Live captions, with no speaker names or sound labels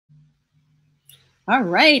All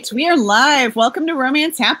right, we are live. Welcome to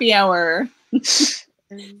Romance Happy Hour.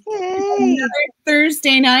 Yay. Another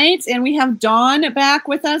Thursday night, and we have Dawn back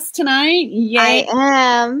with us tonight. Yay! I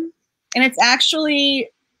am. And it's actually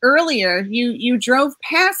earlier. You drove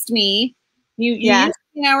past me. You Yeah. used to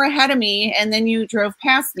be an hour ahead of me, and then you drove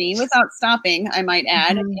past me without stopping, I might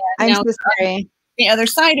add. Mm-hmm. And I'm now so sorry. the other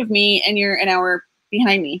side of me, and you're an hour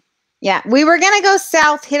behind me. Yeah, we were gonna go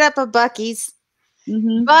south, hit up a Buc-ee's,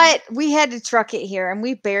 Mm-hmm. but we had to truck it here, and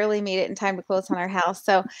we barely made it in time to close on our house.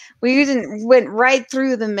 So we went right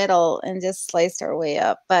through the middle and just sliced our way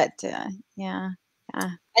up. But yeah.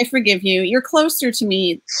 I forgive you. You're closer to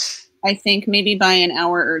me, I think, maybe by an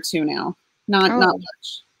hour or two now. Not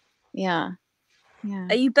much. Yeah.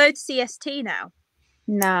 Are you both CST now?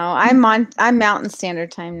 No, I'm Mountain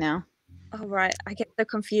Standard Time now. Oh right, I get so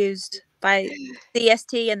confused by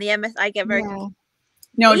CST and the MS. I get very confused.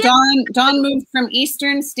 No, Yeah. Dawn moved from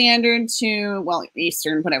Eastern Standard to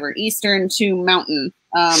Eastern to Mountain.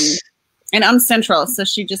 And I'm Central, so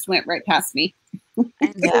she just went right past me.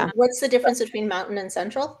 Yeah. What's the difference between Mountain and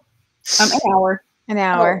Central? An hour. An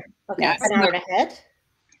hour. Oh, okay. Yeah, An hour ahead?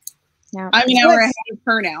 Yeah. I'm an hour ahead of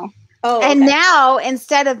her now. Oh, And okay. now,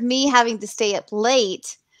 instead of me having to stay up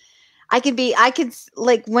late, I could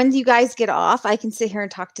like, when you guys get off, I can sit here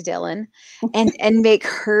and talk to Dylan and make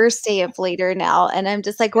her stay up later now. And I'm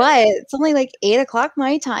just like, what? It's only like 8 o'clock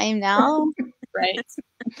my time now. Right.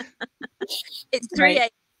 It's 3 a.m.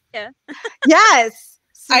 Yeah. Yes.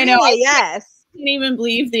 I know. Yes. I didn't even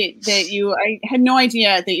believe I had no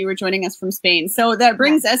idea that you were joining us from Spain. So that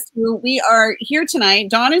brings us to, we are here tonight.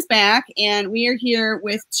 Dawn is back, and we are here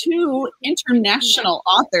with two international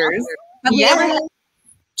authors. Have we ever had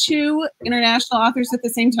two international authors at the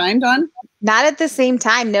same time, Dawn? Not at the same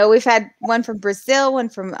time. No, we've had one from Brazil, one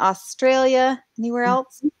from Australia. Anywhere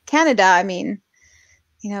else? Canada. I mean,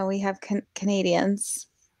 we have Canadians.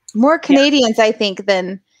 More Canadians, I think,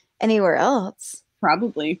 than anywhere else.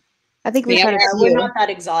 Probably. I think we've had a we're few. not that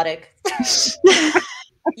exotic.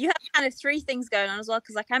 You have kind of three things going on as well,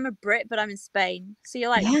 because like I'm a Brit, but I'm in Spain, so you're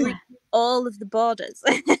like Yeah. all of the borders.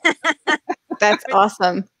 That's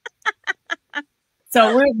awesome.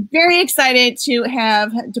 So we're very excited to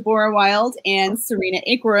have Deborah Wilde and Serena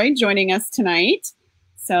Akeroyd joining us tonight.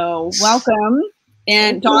 So welcome.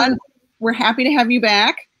 And Dawn, we're happy to have you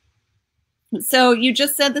back. So you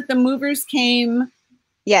just said that the movers came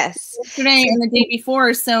Yes. yesterday and the day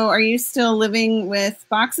before. So are you still living with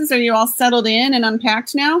boxes? Are you all settled in and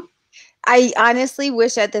unpacked now? I honestly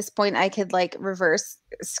wish at this point I could like reverse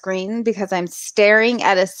screen, because I'm staring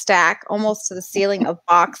at a stack almost to the ceiling of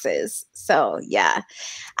boxes. So yeah,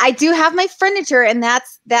 I do have my furniture, and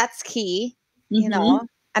that's key, and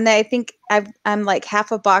I think I'm like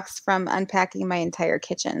half a box from unpacking my entire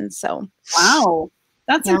kitchen. So wow,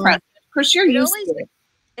 that's impressive. For sure,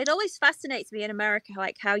 it always fascinates me in America,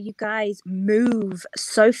 like how you guys move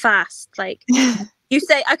so fast. Like you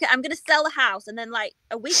say, okay, I'm going to sell a house, and then like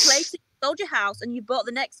a week later, you sold your house and you bought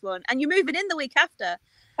the next one, and you're moving in the week after.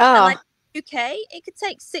 Oh, and like UK, it could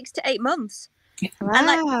take 6 to 8 months. wow. And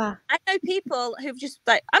like I know people who've just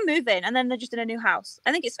like, I'm moving, and then they're just in a new house.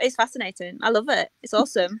 I think it's fascinating. I love it. It's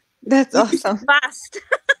awesome. That's awesome. Fast.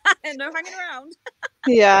 And no hanging around.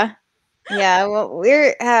 Yeah. Well,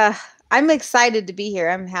 I'm excited to be here.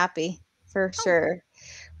 I'm happy for sure.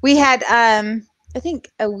 We had I think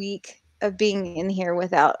a week of being in here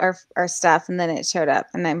without our stuff, and then it showed up,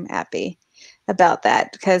 and I'm happy about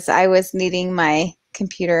that, because I was needing my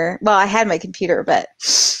computer. Well, I had my computer, but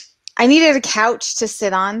I needed a couch to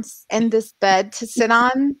sit on and this bed to sit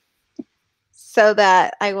on, so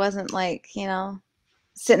that I wasn't like,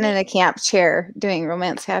 sitting in a camp chair doing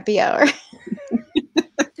Romance Happy Hour.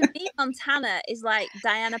 To me, Montana is like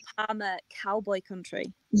Diana Palmer cowboy country.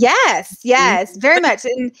 Yes, very much.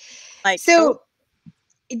 And like, so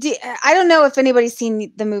I don't know if anybody's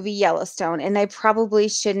seen the movie Yellowstone, and I probably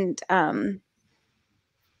shouldn't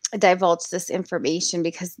divulge this information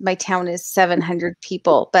because my town is 700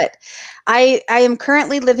 people, but I am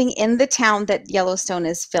currently living in the town that Yellowstone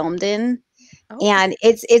is filmed in. And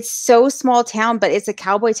it's so small town, but it's a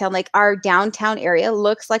cowboy town. Like our downtown area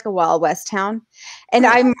looks like a Wild West town. And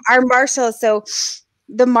I'm our marshal. So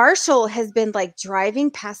the marshal has been like driving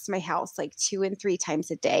past my house like 2 and 3 times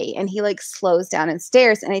a day. And he like slows down and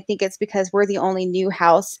stares. And I think it's because we're the only new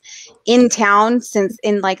house in town since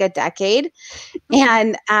in like a decade.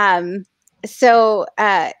 And so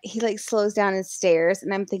he like slows down and stares,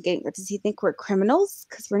 and I'm thinking, does he think we're criminals?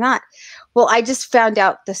 Because we're not. Well, I just found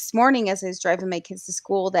out this morning as I was driving my kids to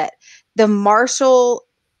school that the marshal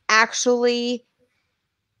actually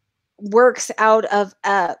works out of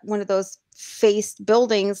one of those faced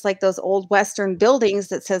buildings, like those old Western buildings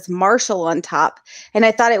that says Marshall on top. And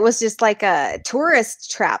I thought it was just like a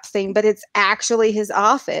tourist trap thing, but it's actually his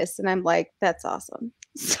office. And I'm like, that's awesome.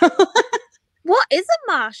 So what is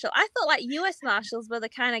a marshal? I thought like U.S. Marshals were the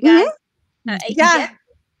kind of guys, yeah,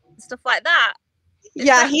 stuff like that.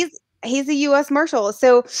 He's a U.S. Marshal.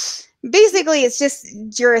 So basically, it's just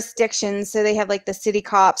jurisdictions. So they have like the city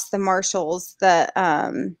cops, the marshals,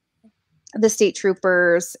 the state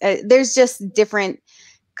troopers. There's just different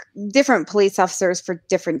police officers for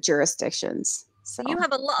different jurisdictions. So you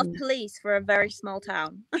have a lot of police for a very small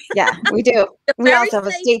town. Yeah, we do. We also have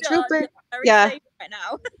a state trooper. Yeah. Safe right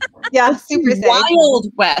now. Yeah, super safe.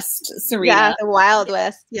 Wild West, Serena. Yeah, the Wild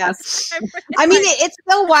West. Yes. I mean, it's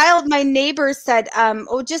so wild. My neighbor said,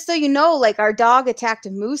 "Oh, just so you know, like our dog attacked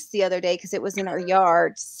a moose the other day because it was in our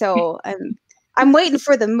yard. So I'm waiting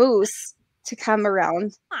for the moose to come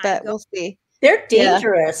around, but we'll see." They're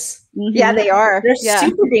dangerous. Yeah, they are. They're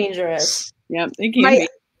super dangerous. Yeah, they can be.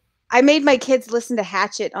 I made my kids listen to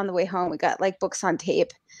Hatchet on the way home. We got like books on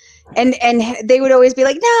tape. And they would always be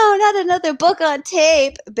like, no, not another book on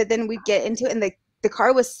tape. But then we'd get into it, and the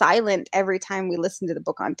car was silent every time we listened to the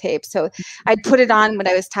book on tape. So I'd put it on when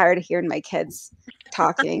I was tired of hearing my kids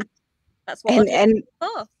talking. That's what and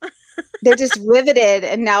they're just riveted.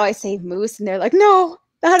 And now I say moose, and they're like, no,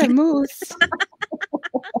 not a moose.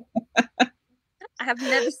 I have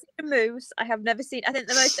never seen a moose. I think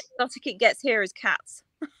the most exotic it gets here is cats.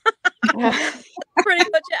 Pretty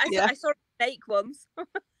much it. I saw a snake once.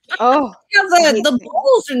 Oh, the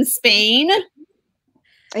bulls in Spain.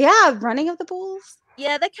 Yeah, running of the bulls.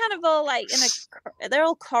 Yeah, they're kind of all like they're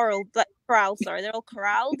all corralled, they're all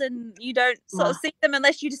corralled, and you don't sort of see them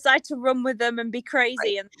unless you decide to run with them and be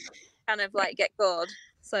crazy and kind of like get gored.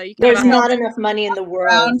 So there's not enough money in the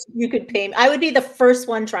world you could pay me. I would be the first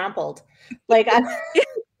one trampled. Like I'm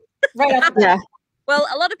right off the bat. Well,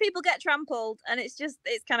 a lot of people get trampled, and it's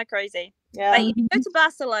kind of crazy. Yeah. Like, if you go to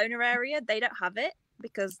Barcelona area, they don't have it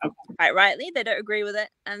because, quite rightly, they don't agree with it.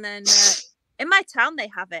 And then in my town, they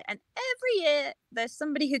have it. And every year, there's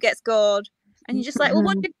somebody who gets gored. And you're just like, well,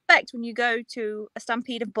 what do you expect when you go to a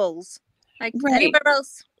stampede of bulls? Like, anywhere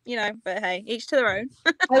else, but hey, each to their own.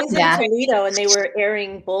 I was in Toledo, and they were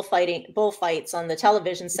airing bullfights on the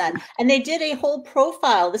television set, and they did a whole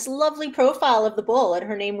profile, this lovely profile of the bull, and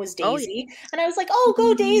her name was Daisy. And I was like, oh,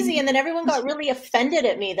 go Daisy. And then everyone got really offended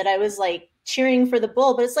at me that I was like cheering for the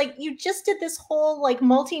bull, but it's like, you just did this whole like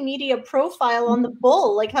multimedia profile on the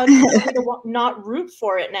bull. Like, how do you not root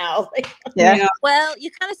for it now? Like, well,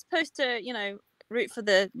 you're kind of supposed to, root for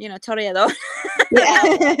the, Toreador.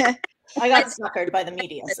 Yeah. I got suckered by the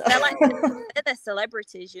media. So. They're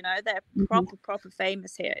celebrities, they're proper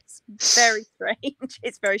famous here. It's very strange.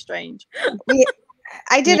 It's very strange.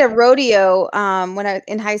 I did a rodeo when I was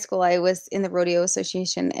in high school. I was in the rodeo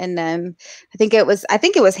association, and I think it was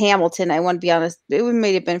Hamilton. I want to be honest. It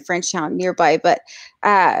may have been Frenchtown nearby, but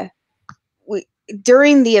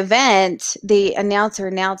during the event, the announcer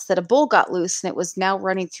announced that a bull got loose, and it was now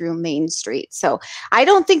running through Main Street. So I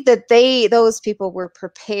don't think that those people were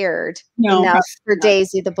prepared enough for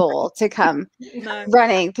Daisy the bull to come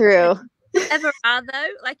running through. Ever are though?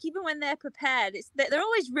 Like, even when they're prepared, they're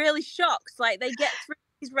always really shocked. Like, they get through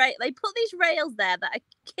these they put these rails there that a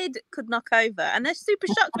kid could knock over, and they're super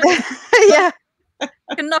shocked when they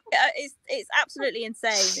can knock it. It's absolutely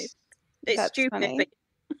insane. It's stupid.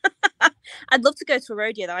 I'd love to go to a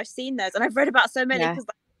rodeo though. I've seen those, and I've read about so many because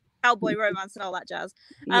cowboy romance and all that jazz.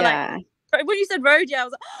 And when you said rodeo, I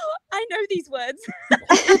was like, oh, I know these words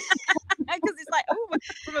because it's like, oh,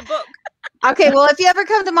 from a book. Okay, well, if you ever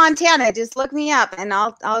come to Montana, just look me up, and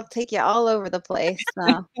I'll take you all over the place.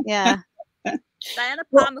 So yeah, Diana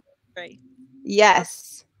Palmer.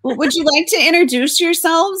 Yes. Well, would you like to introduce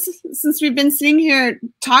yourselves, since we've been sitting here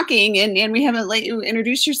talking and we haven't let you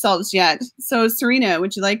introduce yourselves yet? So, Serena,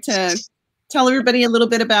 would you like to tell everybody a little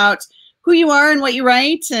bit about who you are and what you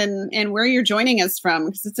write and where you're joining us from?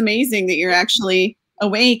 Because it's amazing that you're actually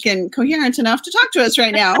awake and coherent enough to talk to us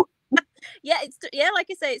right now. Like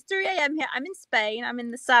I say, it's 3 a.m. here. I'm in Spain. I'm in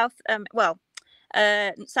the south,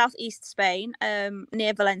 southeast Spain,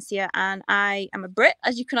 near Valencia, and I am a Brit,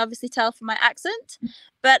 as you can obviously tell from my accent,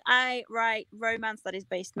 but I write romance that is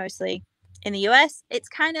based mostly in the US. It's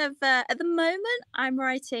kind of at the moment I'm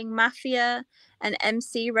writing mafia and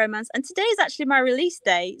MC romance, and today is actually my release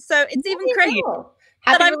day, so it's even crazy.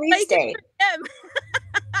 Happy release day.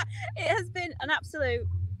 It has been an absolute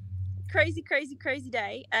crazy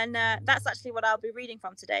day, and that's actually what I'll be reading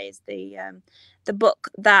from today, is the book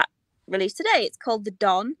that released today. It's called The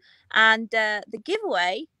Don, and the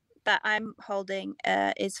giveaway that I'm holding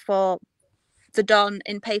is for the Don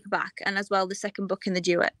in paperback, and as well the second book in the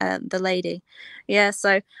duet, The Lady. Yeah,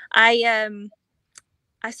 so I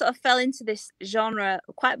sort of fell into this genre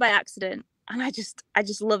quite by accident, and I just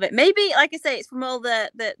love it. Maybe, like I say, it's from all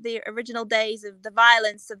the original days of the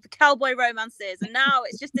violence of the cowboy romances, and now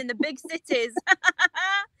it's just in the big cities.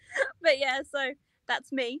 But yeah, so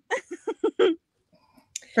that's me.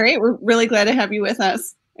 Great. We're really glad to have you with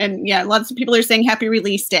us. And yeah, lots of people are saying happy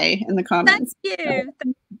release day in the comments. Thank you.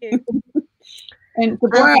 Thank you. And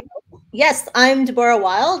Deborah. Yes, I'm Deborah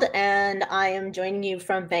Wilde, and I am joining you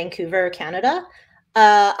from Vancouver, Canada.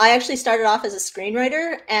 I actually started off as a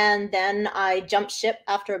screenwriter, and then I jumped ship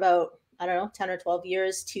after about, I don't know, 10 or 12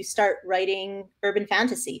 years to start writing urban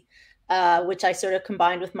fantasy, which I sort of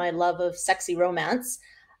combined with my love of sexy romance.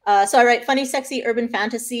 So I write funny, sexy urban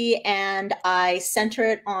fantasy, and I center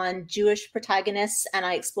it on Jewish protagonists, and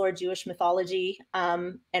I explore Jewish mythology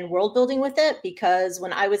and world building with it, because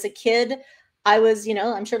when I was a kid, I was, you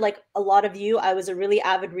know, I'm sure like a lot of you, I was a really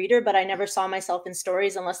avid reader, but I never saw myself in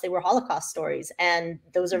stories unless they were Holocaust stories. And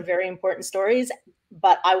those are very important stories,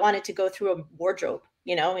 but I wanted to go through a wardrobe,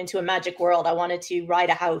 you know, into a magic world. I wanted to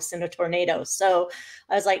ride a house in a tornado. So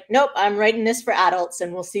I was like, nope, I'm writing this for adults,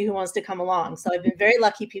 and we'll see who wants to come along. So I've been very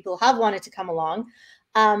lucky. People have wanted to come along.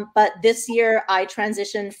 But this year I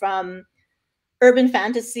transitioned from urban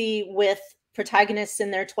fantasy with protagonists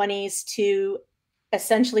in their 20s to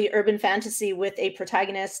essentially urban fantasy with a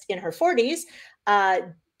protagonist in her 40s,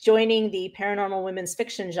 joining the paranormal women's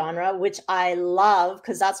fiction genre, which I love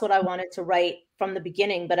because that's what I wanted to write from the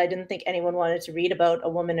beginning, but I didn't think anyone wanted to read about a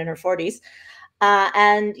woman in her 40s.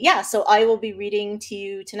 And yeah, so I will be reading to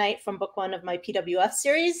you tonight from book 1 of my PWF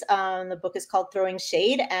series. The book is called Throwing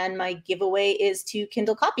Shade, and my giveaway is 2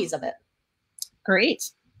 Kindle copies of it. Great.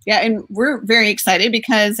 Yeah, and we're very excited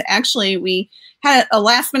because actually we had a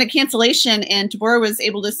last minute cancellation, and Deborah was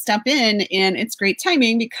able to step in, and it's great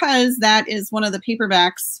timing because that is one of the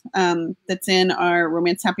paperbacks that's in our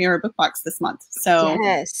Romance Happy Hour book box this month. So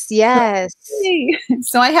yes.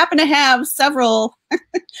 So I happen to have several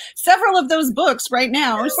of those books right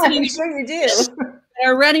now. I'm sure you do.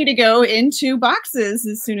 They're ready to go into boxes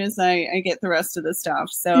as soon as I get the rest of the stuff.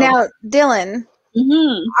 So now, Dylann,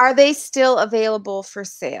 are they still available for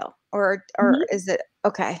sale, or is it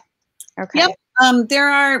okay? Okay. Yep.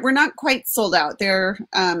 We're not quite sold out.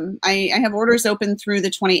 I have orders open through the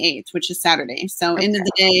 28th, which is Saturday. So end of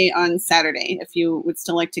the day on Saturday, if you would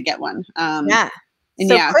still like to get one. Yeah.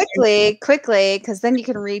 So yeah, quickly, because then you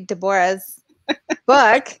can read Deborah's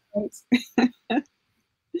book.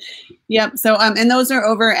 Yep. So, and those are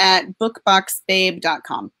over at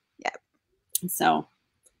bookboxbabe.com. Yep. So,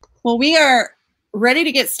 well, we are ready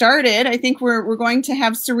to get started. I think we're going to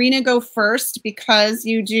have Serena go first because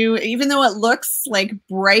you do, even though it looks like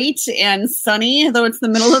bright and sunny, though it's the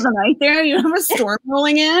middle of the night there, you have a storm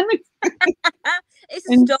rolling in. It's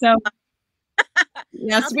a storm. So,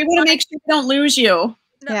 yeah, so we want to make sure we don't lose you.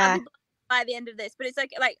 No, yeah. By the end of this, but it's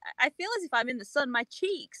like I feel as if I'm in the sun. My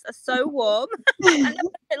cheeks are so warm. I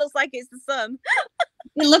know it looks like it's the sun.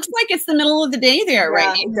 It looks like it's the middle of the day there,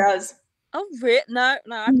 right? It does. Oh, really? No.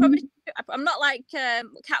 I'm not like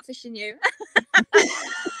catfishing you.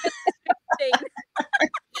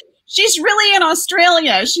 She's really in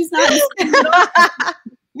Australia. She's not. That's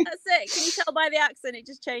it. Can you tell by the accent? It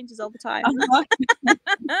just changes all the time.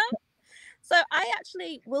 So I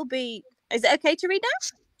actually will be. Is it okay to read now?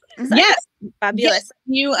 Yes. Fabulous. Yes.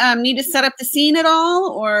 You need to set up the scene at all,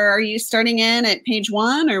 or are you starting in at page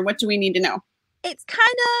 1, or what do we need to know? It's kind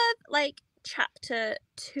of like chapter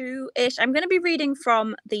 2-ish. I'm going to be reading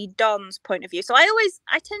from the Don's point of view. So I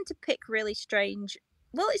tend to pick really strange,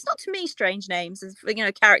 well, it's not to me strange names, as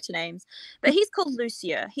character names, but he's called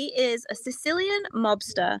Lucia. He is a Sicilian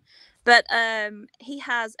mobster, but he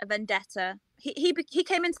has a vendetta. He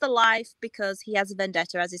came into the life because he has a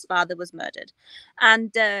vendetta as his father was murdered,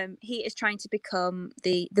 and he is trying to become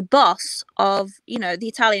the boss of the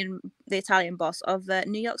Italian boss of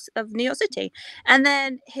New York City, and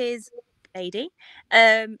then his lady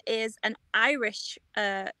is an Irish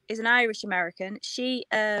American. She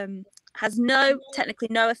has technically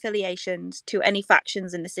no affiliations to any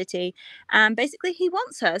factions in the city, and basically he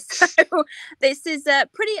wants her. So this is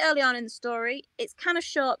pretty early on in the story. It's kind of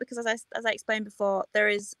short because as I explained before, there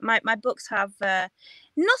is my books have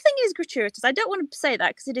nothing is gratuitous. I don't want to say that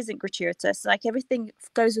because it isn't gratuitous. Like everything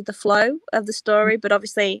goes with the flow of the story, but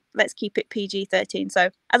obviously let's keep it PG-13. So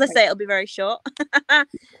as I say, it'll be very short.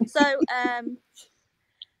 So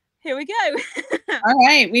here we go. All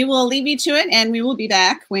right. We will leave you to it, and we will be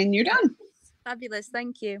back when you're done. Fabulous.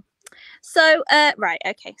 Thank you. So, right.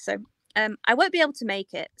 Okay. So, I won't be able to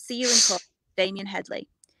make it. See you in court, Damien Headley.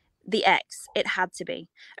 The ex, it had to be.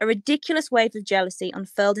 A ridiculous wave of jealousy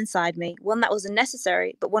unfurled inside me, one that was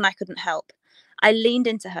unnecessary, but one I couldn't help. I leaned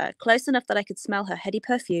into her, close enough that I could smell her heady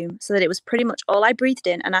perfume, so that it was pretty much all I breathed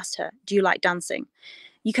in, and asked her, "Do you like dancing?"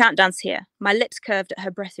 "You can't dance here." My lips curved at her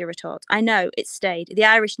breathy retort. "I know, it stayed. The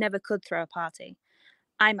Irish never could throw a party."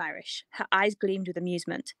 "I'm Irish." Her eyes gleamed with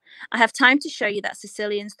amusement. "I have time to show you that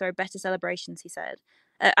Sicilians throw better celebrations,"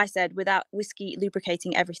 I said, without whiskey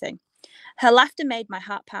lubricating everything. Her laughter made my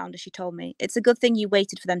heart pound as she told me, "It's a good thing you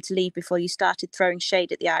waited for them to leave before you started throwing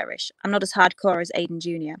shade at the Irish. I'm not as hardcore as Aidan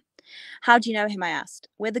Jr." "How do you know him?" I asked.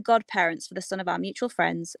 "We're the godparents for the son of our mutual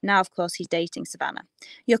friends. Now, of course, he's dating Savannah."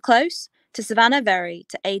 "You're close?" "To Savannah, very.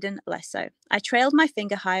 To Aidan, less so." I trailed my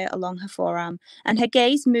finger higher along her forearm, and her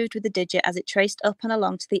gaze moved with the digit as it traced up and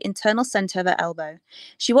along to the internal centre of her elbow.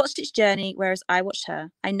 She watched its journey, whereas I watched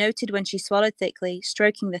her. I noted when she swallowed thickly,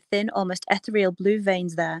 stroking the thin, almost ethereal blue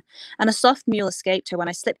veins there, and a soft mule escaped her when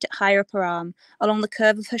I slipped it higher up her arm, along the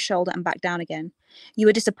curve of her shoulder and back down again. "You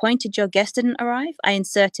were disappointed your guest didn't arrive?" I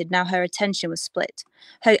inserted, now her attention was split.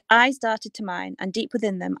 Her eyes darted to mine, and deep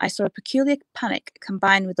within them I saw a peculiar panic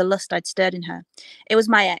combined with the lust I'd stirred in her. "It was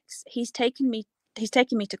my ex. He's taken me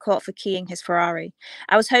to court for keying his Ferrari.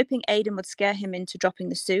 I was hoping Aidan would scare him into dropping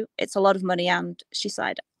the suit. It's a lot of money and," she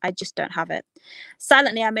sighed, "I just don't have it."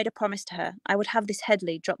 Silently, I made a promise to her. I would have this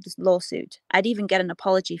Headley drop this lawsuit. I'd even get an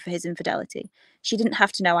apology for his infidelity. She didn't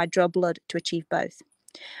have to know I'd draw blood to achieve both.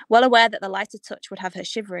 Well aware that the lighter touch would have her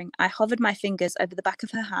shivering, I hovered my fingers over the back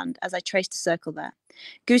of her hand as I traced a circle there.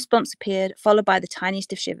 Goosebumps appeared, followed by the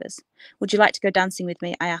tiniest of shivers. "Would you like to go dancing with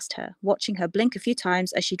me?" I asked her, watching her blink a few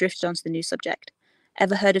times as she drifted onto the new subject.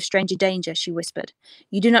 "Ever heard of Stranger Danger?" she whispered.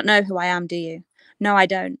 "You do not know who I am, do you?" "No, I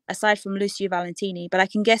don't, aside from Lucio Valentini, but I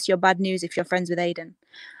can guess you're bad news if you're friends with Aidan."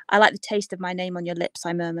 "I like the taste of my name on your lips,"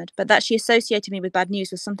 I murmured, but that she associated me with bad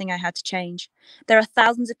news was something I had to change. "There are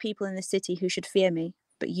thousands of people in this city who should fear me,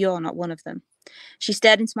 but you're not one of them." She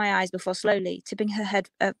stared into my eyes before slowly tipping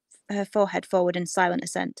her forehead forward in silent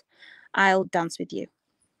assent. "I'll dance with you."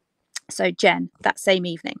 So Jen, that same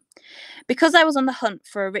evening. Because I was on the hunt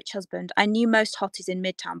for a rich husband, I knew most hotties in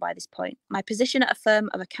Midtown by this point. My position at a firm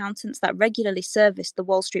of accountants that regularly serviced the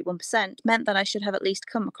Wall Street 1% meant that I should have at least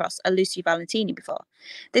come across a Lucio Valentini before.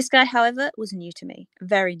 This guy, however, was new to me.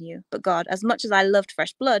 Very new. But God, as much as I loved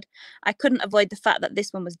fresh blood, I couldn't avoid the fact that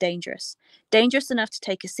this one was dangerous. Dangerous enough to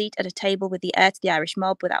take a seat at a table with the heir to the Irish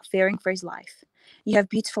mob without fearing for his life. "You have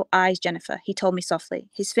beautiful eyes, Jennifer," he told me softly,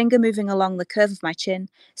 his finger moving along the curve of my chin,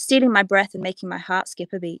 stealing my breath and making my heart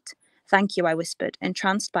skip a beat. "Thank you," I whispered,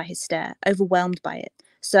 entranced by his stare, overwhelmed by it.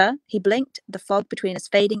 "Sir?" He blinked, the fog between us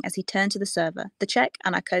fading as he turned to the server. "The check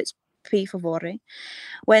and our coats, per favore."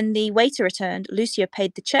 When the waiter returned, Lucio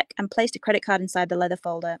paid the check and placed a credit card inside the leather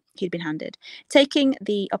folder he'd been handed. Taking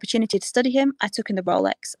the opportunity to study him, I took in the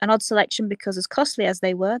Rolex, an odd selection because as costly as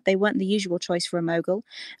they weren't the usual choice for a mogul,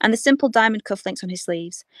 and the simple diamond cufflinks on his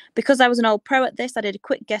sleeves. Because I was an old pro at this, I did a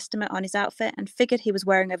quick guesstimate on his outfit and figured he was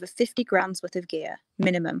wearing over 50 grand's worth of gear,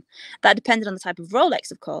 minimum. That depended on the type of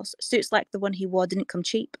Rolex, of course. Suits like the one he wore didn't come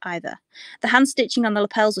cheap either. The hand stitching on the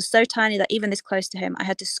lapels was so tiny that even this close to him, I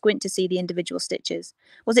had to squint to see the individual stitches.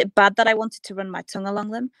 Was it bad that I wanted to run my tongue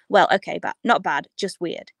along them? Well, okay, but not bad, just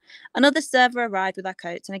weird. Another server arrived with our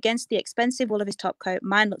coats, and against the expensive wool of his top coat,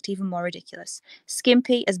 mine looked even more ridiculous.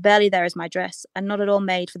 Skimpy, as barely there as my dress, and not at all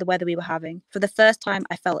made for the weather we were having. For the first time,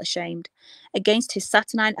 I felt ashamed. Against his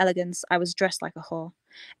saturnine elegance, I was dressed like a whore.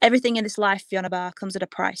 Everything in this life, Fiona Barr, comes at a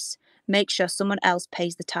price. Make sure someone else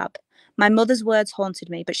pays the tab. My mother's words haunted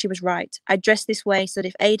me, but she was right. I dressed this way so that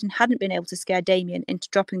if Aidan hadn't been able to scare Damien into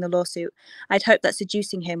dropping the lawsuit, I'd hoped that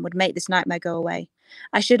seducing him would make this nightmare go away.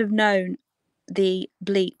 I should have known the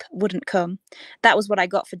bleep wouldn't come. That was what I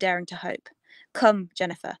got for daring to hope. Come,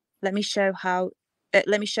 Jennifer, let me show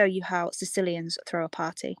you how Sicilians throw a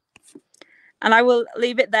party. And I will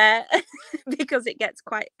leave it there because it gets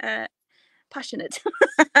quite passionate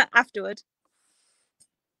afterward.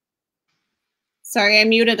 Sorry, I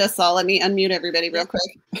muted us all. Let me unmute everybody real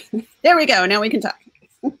quick. There we go. Now we can talk.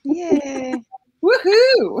 Yay.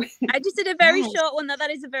 Woohoo! I just did a very short one.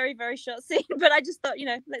 That is a very, very short scene, but I just thought,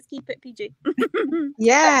 let's keep it PG.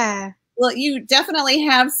 Yeah. Well, you definitely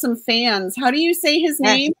have some fans. How do you say his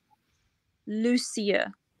name?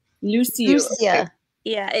 Lucio. Okay.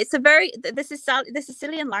 Yeah, it's the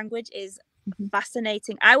Sicilian language is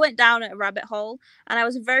fascinating. I went down a rabbit hole, and I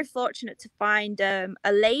was very fortunate to find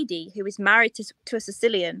a lady who is married to a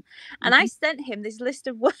Sicilian, and I sent him this list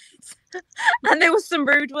of words, and there were some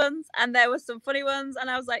rude ones and there were some funny ones, and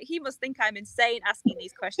I was like, he must think I'm insane asking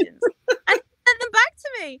these questions. And he sent them back to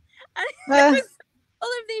me, and all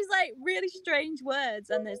of these like really strange words,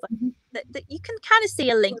 and there's like that you can kind of see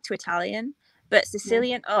a link to Italian, but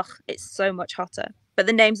Sicilian, it's so much hotter. But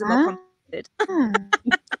the names are more complicated.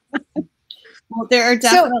 Well, there are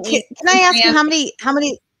definitely. So, can I ask you how many?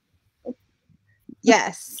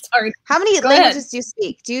 Yes. Sorry. How many languages do you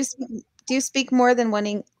speak? Do you speak more than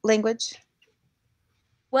one language?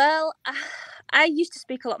 Well, I used to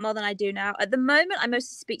speak a lot more than I do now. At the moment, I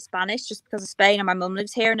mostly speak Spanish just because of Spain and my mum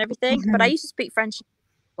lives here and everything. But I used to speak French as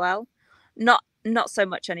well. Not so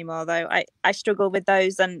much anymore though. I struggle with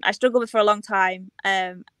those, and I struggled with for a long time.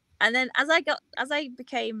 And then as I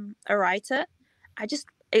became a writer, it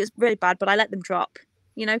was really bad, but I let them drop.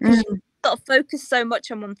 You know, because you got to focus so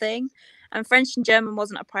much on one thing, and French and German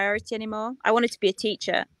wasn't a priority anymore. I wanted to be a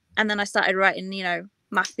teacher, and then I started writing, you know,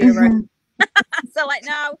 math theory. So like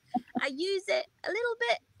now I use it a little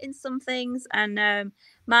bit in some things, and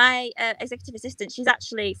my executive assistant, she's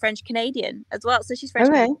actually French Canadian as well, so she's French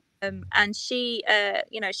Canadian, and she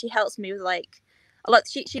you know, she helps me with like a lot.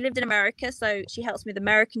 She lived in America, so she helps me with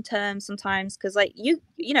American terms sometimes, because like you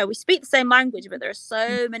know, we speak the same language, but there are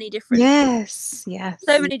so many different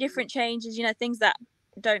so many different changes, you know, things that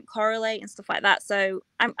don't correlate and stuff like that. So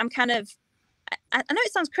I'm kind of, I know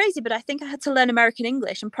it sounds crazy, but I think I had to learn American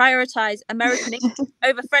English and prioritize American English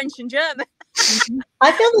over French and German.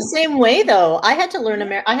 I feel the same way though. I had to learn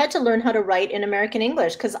I had to learn how to write in American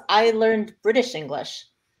English because I learned British English.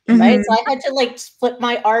 Right. So I had to like flip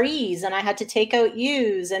my R's, and I had to take out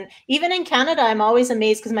U's. And even in Canada, I'm always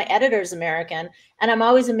amazed because my editor's American, and I'm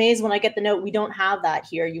always amazed when I get the note, we don't have that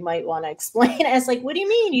here. You might want to explain. And it's like, what do you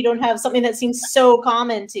mean you don't have something that seems so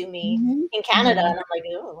common to me in Canada? And I'm like,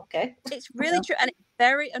 oh, okay. It's really true. And it's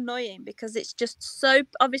very annoying because it's just so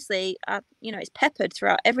obviously, you know, it's peppered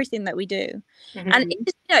throughout everything that we do. And it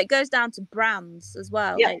just, you know, it goes down to brands as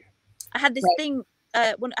well. Yeah. Like I had this thing.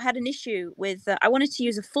 When I had an issue with, I wanted to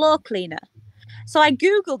use a floor cleaner, so I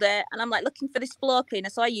googled it, and I'm like looking for this floor cleaner,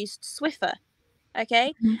 so I used Swiffer,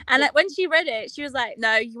 okay, and when she read it, she was like,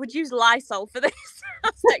 "No, you would use Lysol for this." I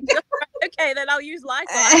was like, "Okay, then I'll use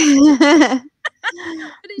Lysol." But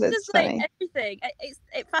it's just funny. Like everything.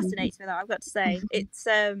 It fascinates me though. I've got to say, it's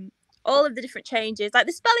all of the different changes. Like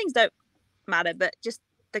the spellings don't matter, but just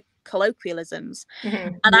the colloquialisms.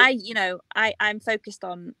 And I'm focused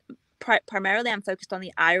on. Primarily I'm focused on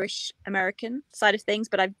the Irish American side of things,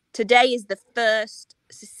 but today is the first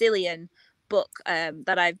Sicilian book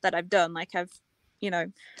that I've done. Like I've, you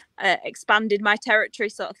know, expanded my territory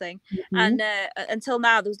sort of thing. And until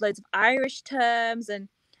now there's loads of Irish terms, and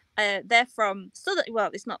they're from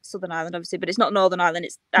it's not Southern Ireland obviously, but it's not Northern Ireland,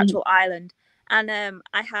 it's actual Ireland. And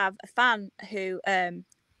I have a fan who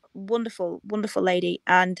wonderful lady,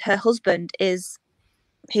 and her husband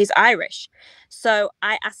he's Irish, so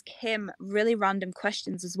I ask him really random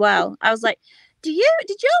questions as well. I was like, did your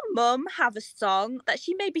mum have a song that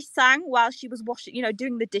she maybe sang while she was washing, you know,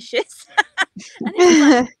 doing the dishes? And he was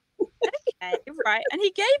like, okay, right. And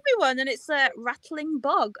he gave me one, and it's a Rattling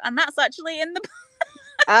Bog, and that's actually in the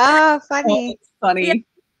funny. Funny. Yeah,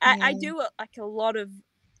 I do like a lot of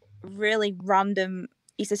really random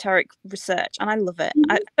esoteric research, and I love it.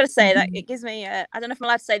 I've got to say that it gives me I don't know if I'm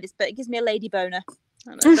allowed to say this, but it gives me a lady boner.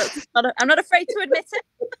 I'm not afraid to admit it.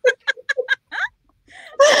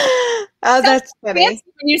 Oh, that's funny.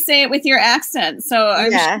 When you say it with your accent, so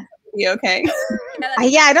I'm sure it'll be okay.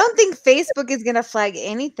 Yeah, I don't think Facebook is gonna flag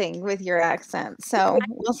anything with your accent, so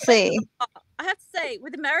we'll see. I have to say,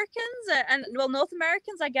 with Americans and North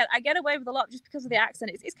Americans, I get away with a lot just because of the accent.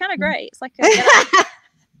 It's kind of great. It's like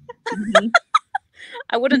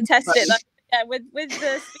I wouldn't test it. Like, yeah, with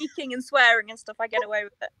the speaking and swearing and stuff, I get away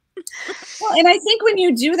with it. Well, and I think when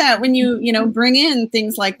you do that, when you bring in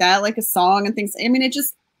things like that, like a song and things, I mean, it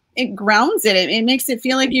grounds it. It makes it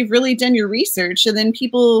feel like you've really done your research. And then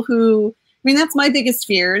people who, I mean, that's my biggest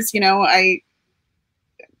fears. You know,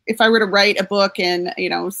 if I were to write a book and, you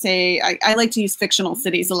know, say, I like to use fictional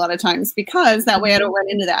cities a lot of times because that way I don't run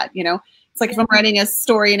into that, you know. It's like if I'm writing a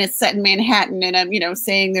story and it's set in Manhattan and I'm, you know,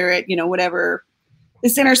 saying they're at, you know, whatever,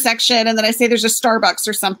 this intersection, and then I say there's a Starbucks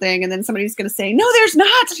or something, and then somebody's going to say, no, there's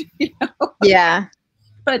not. You know? Yeah.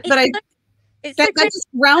 But that just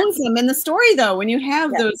grounds them in the story, though, when you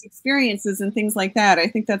have those experiences and things like that. I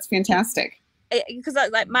think that's fantastic. Because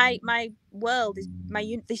like my world is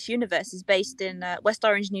this universe is based in West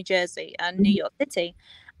Orange, New Jersey, and New York City.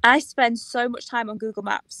 I spend so much time on Google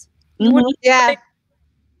Maps.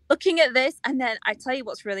 Looking at this, and then I tell you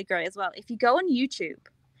what's really great as well. If you go on YouTube,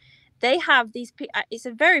 they have these it's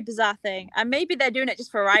a very bizarre thing, and maybe they're doing it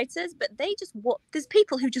just for writers, but they just there's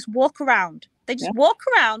people who just walk around. They just walk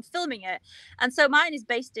around filming it. And so mine is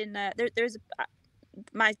based in there's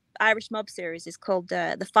my Irish mob series is called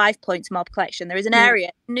the 5 Points Mob Collection. There is an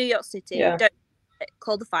area in New York City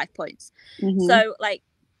called the 5 Points. So like,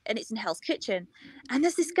 and it's in Hell's Kitchen, and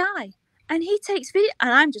there's this guy, and he takes video, and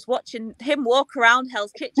I'm just watching him walk around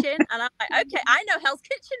Hell's Kitchen, and I'm like, okay, I know Hell's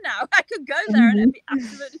Kitchen now. I could go there and it'd be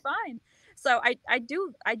absolutely fine. So I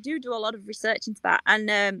do a lot of research into that,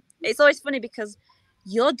 and it's always funny because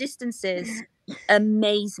your distances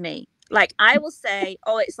amaze me. Like, I will say,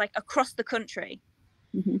 oh, it's like across the country,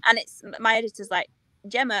 and it's my editor's like,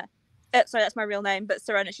 Gemma, sorry, that's my real name, but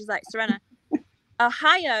Serena, she's like, Serena,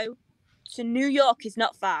 Ohio to New York is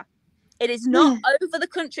not far. It is not over the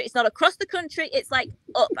country. It's not across the country. It's like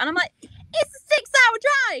up. And I'm like, it's a 6-hour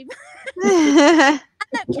drive. I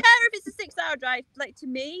don't care if it's a 6-hour drive. Like, to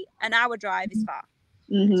me, an hour drive is far.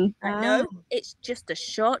 I know it's just a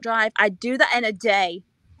short drive. I do that in a day.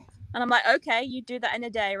 And I'm like, okay, you do that in a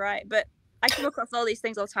day, right? But I come across all these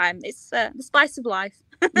things all the time. It's the spice of life.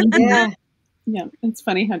 Yeah, it's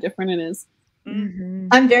funny how different it is.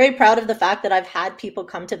 I'm very proud of the fact that I've had people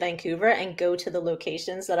come to Vancouver and go to the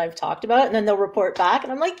locations that I've talked about, and then they'll report back,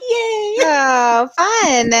 and I'm like, yay! Oh,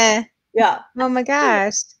 fun. Yeah. Oh my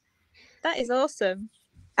gosh. That is awesome.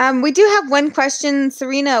 We do have one question.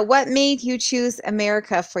 Serena, what made you choose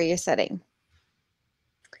America for your setting?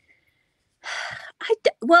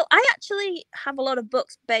 Well, I actually have a lot of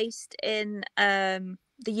books based in the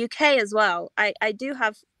UK as well. I do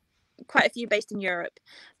have quite a few based in Europe,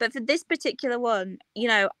 but for this particular one, you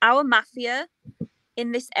know, our mafia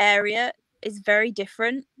in this area is very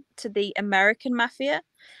different to the American mafia,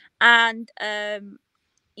 and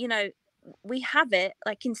you know, we have it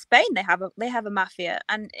like in Spain they have a mafia,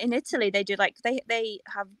 and in Italy they do, like they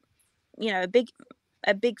have, you know, big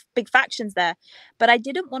factions there. But I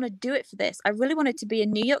didn't want to do it for this. I really wanted to be in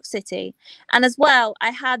New York City, and as well I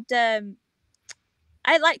had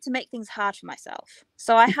I like to make things hard for myself.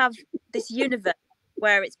 So I have this universe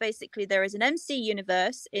where it's basically there is an MC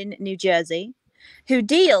universe in New Jersey who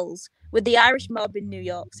deals with the Irish mob in New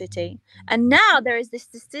York City. And now there is this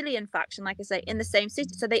Sicilian faction, like I say, in the same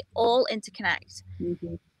city. So they all interconnect.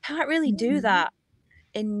 Can't really do that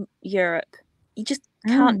in Europe. You just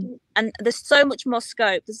can't. And there's so much more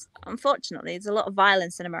scope. Unfortunately, there's a lot of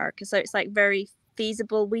violence in America. So it's like very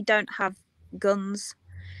feasible. We don't have guns.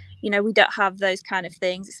 You know, we don't have those kind of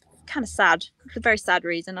things. It's kind of sad. It's a very sad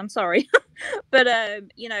reason. I'm sorry. But,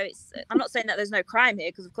 you know, I'm not saying that there's no crime here,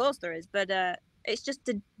 because of course there is. But it's just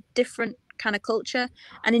a different kind of culture.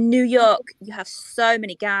 And in New York, you have so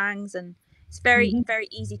many gangs, and it's very, very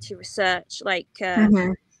easy to research. Like,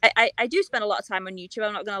 I do spend a lot of time on YouTube,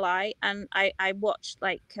 I'm not going to lie. And I watch,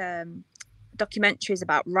 like, documentaries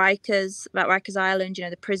about Rikers Island, you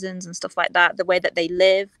know, the prisons and stuff like that, the way that they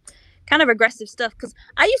live. Kind of aggressive stuff, because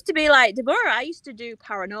I used to be like Deborah. I used to do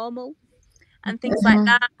paranormal and things like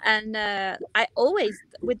that, and I always,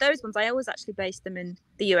 with those ones, I always actually based them in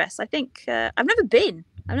the US. I think I've never been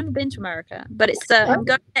to America, but it's I'm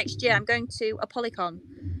going next year. I'm going to a Polycon.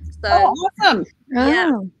 So awesome!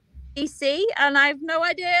 Yeah, DC, and I have no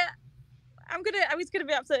idea. I'm gonna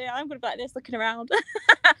be like this, looking around.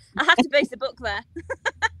 I have to base a book there.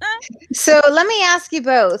 So let me ask you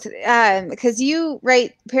both, because you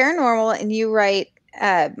write paranormal and you write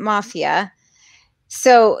mafia.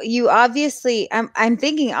 So you obviously, I'm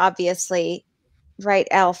thinking obviously, write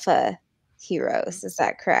alpha heroes. Is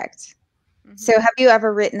that correct? So have you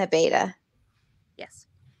ever written a beta? Yes.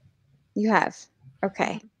 You have?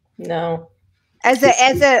 Okay. No. As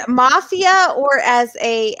a mafia or as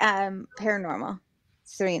a paranormal,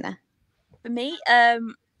 Serena? For me, I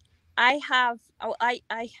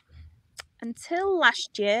until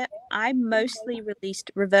last year, I mostly released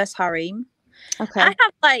reverse harem. Okay. I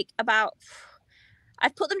have like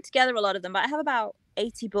I've put them together, a lot of them, but I have about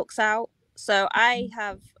 80 books out. So I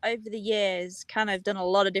have, over the years, kind of done a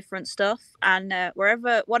lot of different stuff, and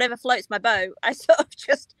whatever floats my boat, I sort of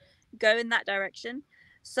just go in that direction.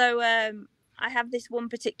 So I have this one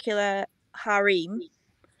particular harem,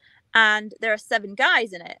 and there are 7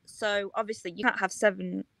 guys in it. So obviously you can't have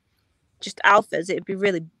 7 just alphas. It'd be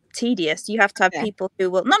really tedious. You have to have people who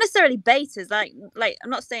will, not necessarily betas, like I'm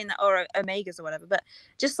not saying that, or omegas or whatever, but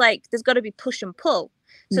just like there's got to be push and pull.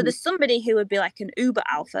 So there's somebody who would be like an uber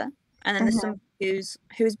alpha, and then there's somebody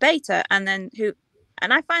who's beta, and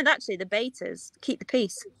I find actually the betas keep the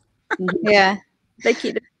peace. Yeah, they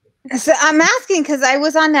keep the. So I'm asking because I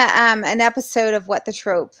was on an episode of What the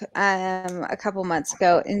Trope a couple months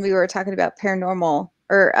ago, and we were talking about paranormal,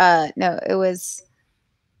 or no, it was,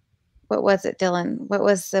 what was it, Dylan? What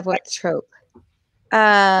was the What the Trope?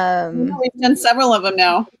 We've done several of them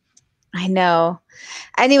now. I know.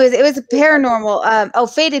 Anyways, it was a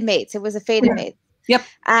paranormal. Fated Mates. It was a Fated Mates. Yep.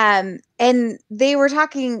 And they were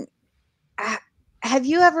talking. Have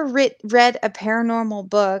you ever read a paranormal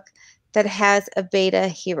book that has a beta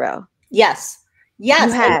hero? Yes.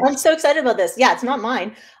 Yes. I'm so excited about this. Yeah, it's not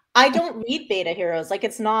mine. I don't read beta heroes. Like,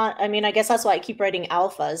 it's not, I mean, I guess that's why I keep writing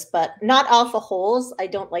alphas, but not alpha holes. I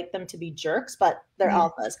don't like them to be jerks, but they're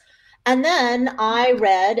alphas. And then I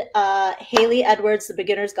read Haley Edwards' The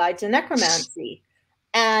Beginner's Guide to Necromancy.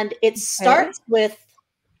 And it starts with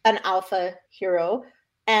an alpha hero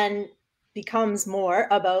and becomes more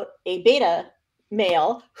about a beta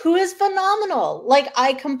male who is phenomenal. Like,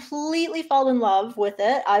 I completely fall in love with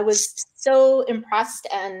it. I was so impressed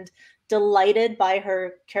and delighted by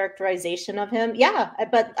her characterization of him. Yeah,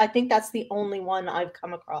 but I think that's the only one I've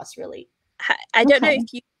come across, really. I don't know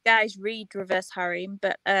if you guys read Reverse Harem,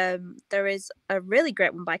 but there is a really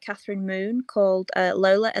great one by Catherine Moon called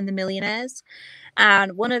Lola and the Millionaires.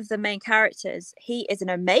 And one of the main characters, he is an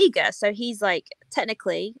Omega. So he's like,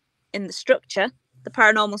 technically, in the structure, the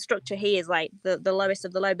paranormal structure, he is like the lowest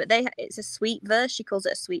of the low. But it's a sweet verse. She calls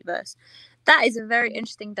it a sweet verse. That is a very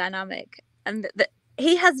interesting dynamic. And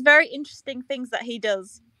he has very interesting things that he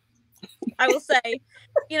does. I will say,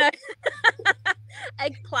 you know,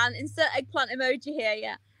 eggplant, insert eggplant emoji here.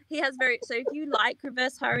 Yeah, he has so if you like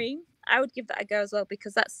Reverse Harem, I would give that a go as well,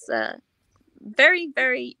 because that's a very,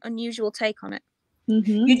 very unusual take on it.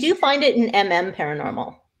 You do find it in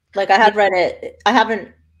Paranormal. Like, I have read it. I haven't.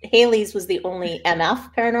 Haley's was the only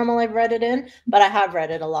MF Paranormal I've read it in, but I have read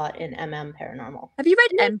it a lot in Paranormal. Have you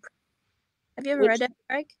read M? Have you ever read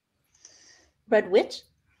Mpreg? Read which?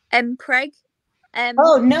 Mpreg.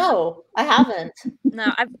 Oh no, I haven't.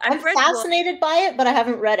 No, I'm read fascinated by it, but I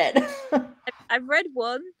haven't read it. I've read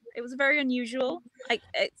one. It was very unusual. Like,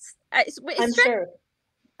 it's I'm sure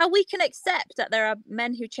how we can accept that there are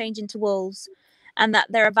men who change into wolves and that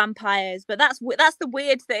there are vampires, but that's the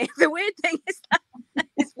weird thing. The weird thing is that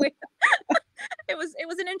it's weird. It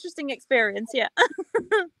was an interesting experience. Yeah.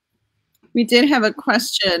 We did have a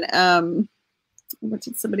question. What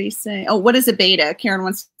did somebody say? Oh, what is a beta? Karen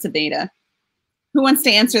wants a beta. Who wants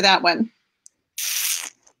to answer that one?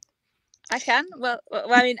 I can. Well,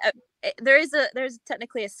 I mean, there's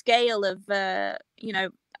technically a scale of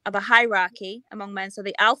of a hierarchy among men. So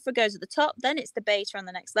the alpha goes at the top, then it's the beta on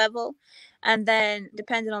the next level, and then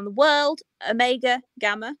depending on the world, omega,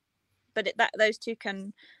 gamma. But those two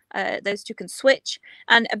can switch.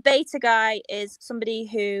 And a beta guy is somebody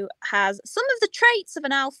who has some of the traits of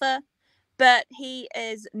an alpha, but he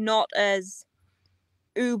is not as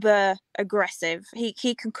uber aggressive. He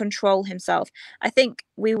can control himself. I think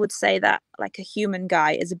we would say that like a human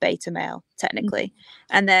guy is a beta male technically,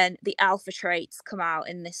 and then the alpha traits come out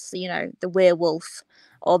in this, the werewolf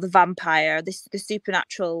or the vampire, the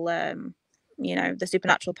supernatural, the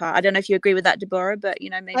supernatural part. I don't know if you agree with that, Deborah, but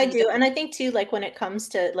maybe I do. And I think too, like when it comes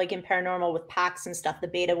to like in paranormal with packs and stuff, the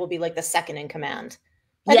beta will be like the second in command.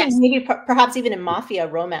 I think maybe perhaps even in mafia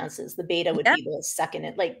romances, the beta would be the second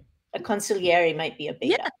in, like a consigliere might be a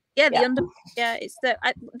beta. It's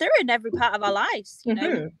they're in every part of our lives,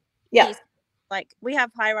 Yeah. Like we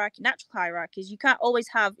have natural hierarchies. You can't always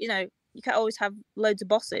have, loads of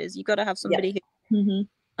bosses. You got to have somebody who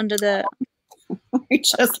under the. We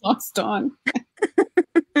just lost Dawn.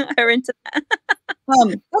 Her internet.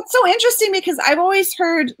 That's so interesting because I've always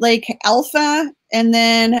heard like alpha, and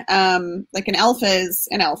then like an alpha is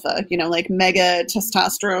an alpha, like mega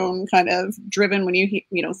testosterone kind of driven. When you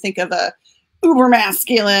think of a uber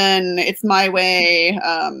masculine, it's my way,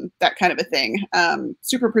 that kind of a thing,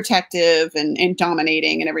 super protective and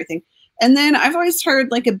dominating and everything. And then I've always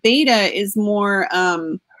heard like a beta is more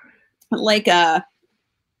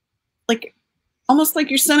almost like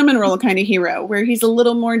your cinnamon roll kind of hero, where he's a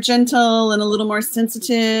little more gentle and a little more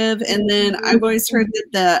sensitive. And then I've always heard that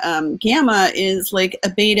the gamma is like a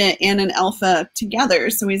beta and an alpha together.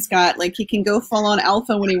 So he's got like, he can go full on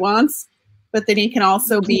alpha when he wants, but then he can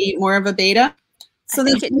also be more of a beta. So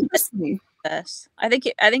that's interesting. I think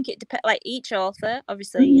it depends. Like each author,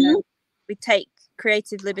 obviously, we take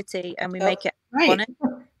creative liberty and we make it on it.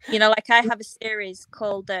 Like I have a series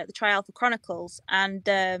called the Tri-Alpha Chronicles,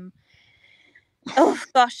 and oh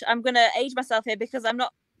gosh, I'm gonna age myself here because I'm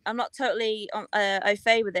not totally au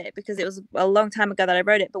fait with it, because it was a long time ago that I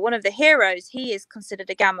wrote it. But one of the heroes, he is considered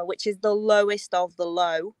a gamma, which is the lowest of the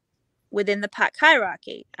low within the pack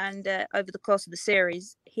hierarchy. And over the course of the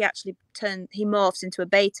series, he actually morphs into a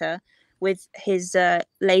beta with his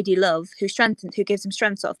lady love, who gives him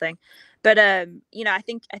strength, sort of thing. But I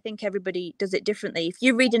think everybody does it differently. If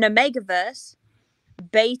you read an Omega verse,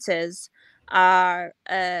 betas are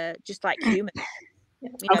just like humans.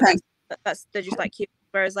 They're just like humans.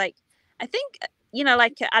 Whereas like I think you know,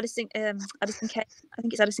 like Addison Kane, I think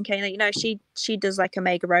it's Addison Kane, like, you know, she does like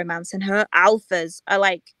Omega Romance, and her alphas are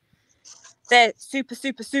like, they're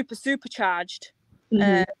supercharged.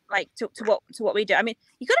 Like to what we do. I mean,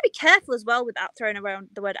 you got to be careful as well without throwing around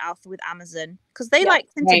the word alpha with Amazon, because they like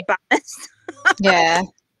tend to ban us. Yeah.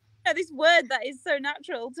 This word that is so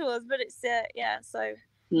natural to us, but it's so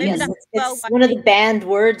maybe yes, that's it's one of the banned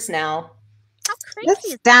words now. How crazy That's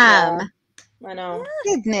is dumb. that? I know.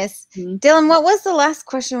 Goodness. Dylan, what was the last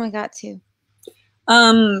question we got to?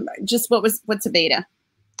 Just what's a beta?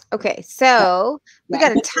 Okay, so we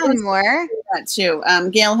got a ton more. That too.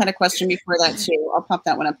 Gail had a question before that too. I'll pop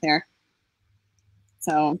that one up there.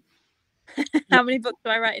 So, how many books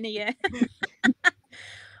do I write in a year?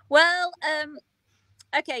 Well,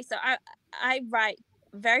 okay, so I write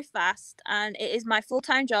very fast, and it is my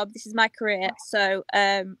full-time job. This is my career. So,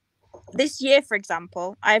 this year, for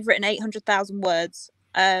example, I've written 800,000 words.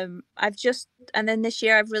 And then this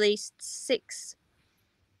year I've released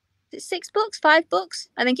 5 books.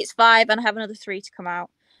 I think it's 5, and I have another 3 to come out.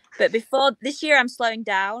 But before this year, I'm slowing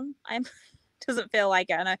down. Doesn't feel like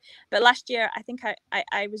it, I know. But last year, I think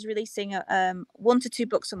I was releasing 1 to 2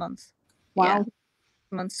 books a month. wow. Yeah,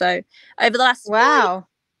 a month. So over the last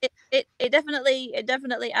it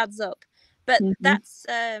definitely adds up. But that's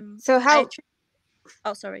so how?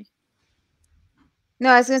 Oh, sorry. No,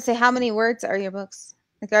 I was going to say, how many words are your books?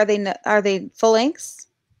 Like, are they full lengths?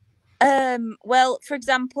 Well, for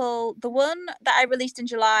example, the one that I released in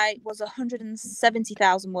July was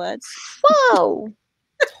 170,000 words. Whoa!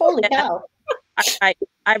 Holy cow!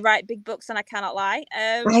 I write big books, and I cannot lie.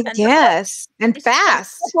 I guess, and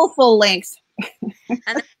fast. Full length.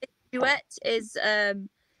 And the duet is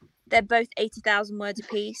they're both 80,000 words a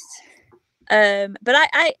piece. But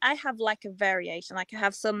I have like a variation. Like I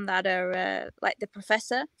have some that are like The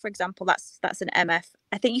Professor, for example. That's an MF.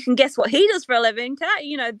 I think you can guess what he does for a living, can't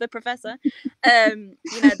you? You know, The Professor. You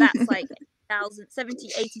know, that's like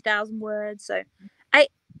 80,000 words. So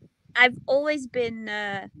I've always been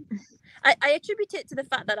I attribute it to the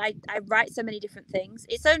fact that I write so many different things.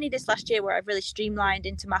 It's only this last year where I've really streamlined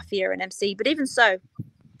into Mafia and MC, but even so,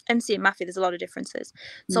 MC and Mafia, there's a lot of differences.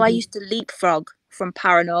 So I used to leapfrog from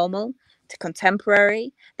paranormal to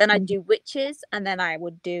contemporary, then I'd do witches, and then I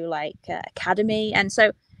would do like academy. And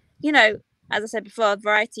so, you know, as I said before,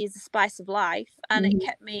 variety is the spice of life, and it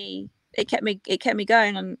kept me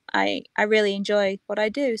going, and I really enjoy what I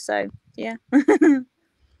do. So yeah.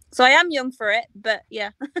 So I am young for it, but yeah.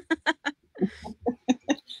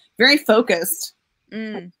 Very focused.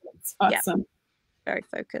 It's awesome. Yeah. Very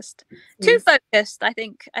focused. Too focused, I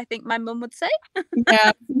think my mum would say.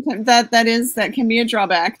 Yeah, that can be a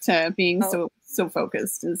drawback to being so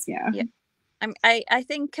focused. Yeah. I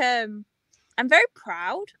think I'm very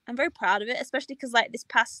proud. I'm very proud of it, especially because like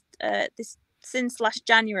since last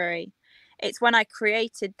January, it's when I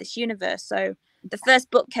created this universe. So the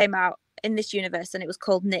first book came out in this universe, and it was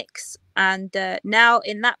called Nyx. And now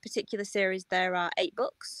in that particular series, there are 8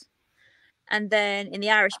 books. And then in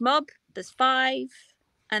the Irish Mob, there's 5.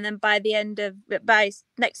 And then by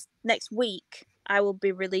next week, I will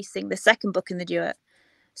be releasing the second book in the duet.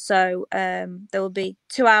 So there will be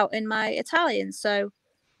 2 out in my Italian. So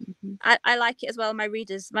I like it as well. My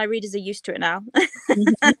readers are used to it now.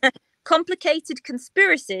 Complicated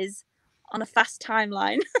conspiracies on a fast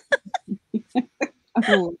timeline.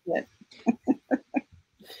 Oh, good.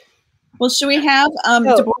 Well, should we have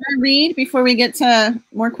Deborah read before we get to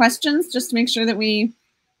more questions, just to make sure that we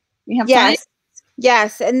have time?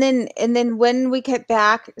 Yes, and then when we get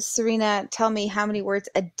back, Serena, tell me how many words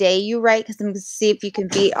a day you write, because I'm going to see if you can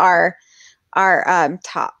beat our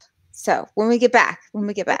top. So when we get back.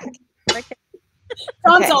 Okay.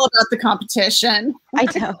 Tom's all about the competition. I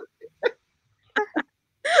know.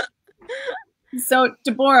 So,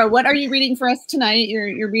 Deborah, what are you reading for us tonight?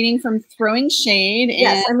 You're reading from Throwing Shade.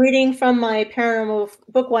 Yes, I'm reading from my Paranormal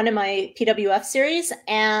book 1 in my PWF series,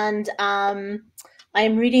 and I'm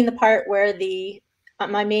reading the part where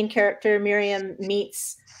my main character Miriam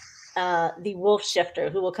meets the wolf shifter,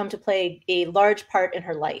 who will come to play a large part in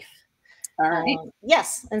her life. All right.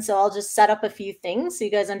 Yes, and so I'll just set up a few things so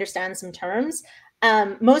you guys understand some terms.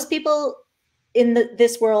 Most people in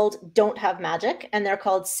this world don't have magic, and they're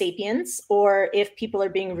called sapiens, or if people are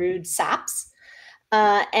being rude, saps.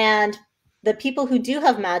 And the people who do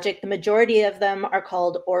have magic, the majority of them are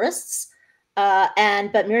called aurists.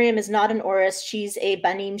 But Miriam is not an aurist. She's a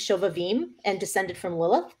Banim Shovavim and descended from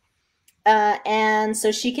Lilith. And so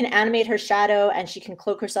she can animate her shadow, and she can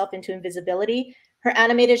cloak herself into invisibility. Her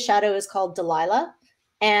animated shadow is called Delilah.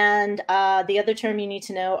 And the other term you need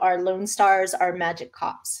to know are lone stars are magic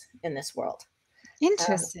cops in this world.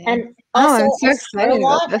 Interesting. And also, I'm so I swear a excited about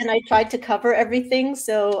lot, this. and I tried to cover everything,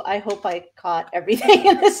 so I hope I caught everything.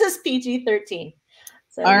 And this is PG-13.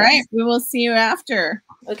 So, all right, we will see you after.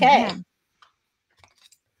 Okay. Yeah.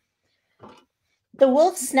 The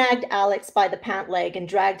wolf snagged Alex by the pant leg and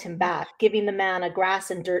dragged him back, giving the man a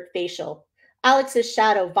grass and dirt facial. Alex's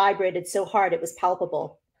shadow vibrated so hard it was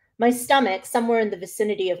palpable. My stomach, somewhere in the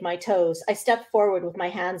vicinity of my toes, I stepped forward with my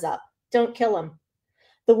hands up. Don't kill him.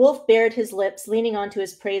 The wolf bared his lips, leaning onto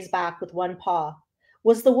his prey's back with one paw.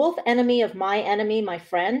 Was the wolf enemy of my enemy my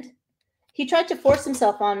friend? He tried to force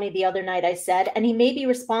himself on me the other night, I said, and he may be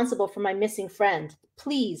responsible for my missing friend.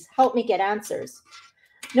 Please, help me get answers.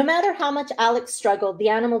 No matter how much Alex struggled, the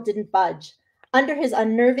animal didn't budge. Under his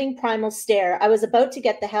unnerving primal stare, I was about to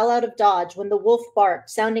get the hell out of Dodge when the wolf barked,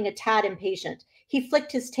 sounding a tad impatient. He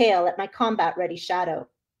flicked his tail at my combat-ready shadow.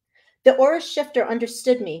 The Oris shifter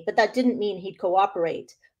understood me, but that didn't mean he'd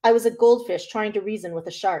cooperate. I was a goldfish trying to reason with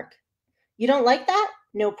a shark. You don't like that?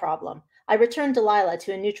 No problem. I returned Delilah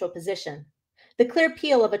to a neutral position. The clear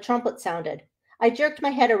peal of a trumpet sounded. I jerked my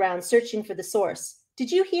head around, searching for the source. Did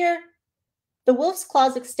you hear? The wolf's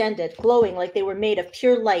claws extended, glowing like they were made of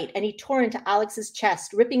pure light, and he tore into Alex's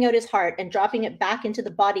chest, ripping out his heart and dropping it back into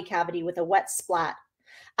the body cavity with a wet splat.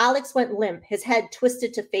 Alex went limp, his head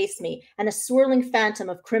twisted to face me, and a swirling phantom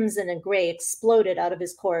of crimson and gray exploded out of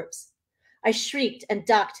his corpse. I shrieked and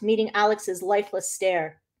ducked, meeting Alex's lifeless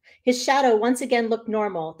stare. His shadow once again looked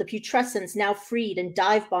normal, the putrescence now freed and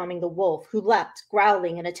dive-bombing the wolf, who leapt,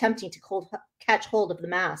 growling and attempting to catch hold of the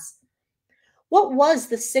mass. What was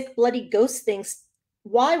the sick, bloody ghost thing?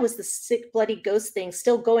 Why was the sick, bloody ghost thing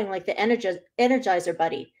still going like the Energizer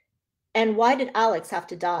Buddy? And why did Alex have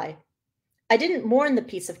to die? I didn't mourn the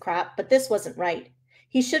piece of crap, but this wasn't right.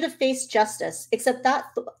 He should have faced justice, except that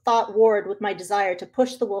thought warred with my desire to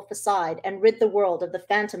push the wolf aside and rid the world of the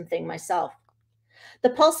phantom thing myself. The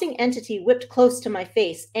pulsing entity whipped close to my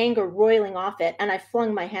face, anger roiling off it, and I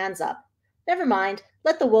flung my hands up. Never mind,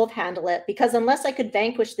 let the wolf handle it, because unless I could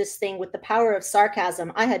vanquish this thing with the power of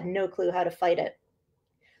sarcasm, I had no clue how to fight it.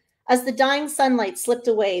 As the dying sunlight slipped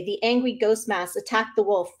away, the angry ghost mass attacked the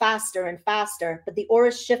wolf faster and faster, but the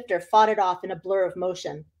Oris shifter fought it off in a blur of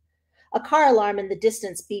motion. A car alarm in the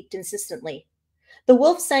distance beeped insistently. The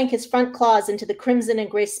wolf sank his front claws into the crimson and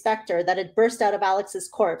gray specter that had burst out of Alex's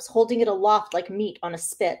corpse, holding it aloft like meat on a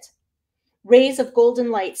spit. Rays of golden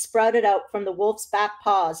light sprouted out from the wolf's back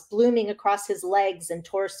paws, blooming across his legs and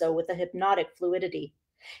torso with a hypnotic fluidity.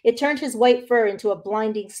 It turned his white fur into a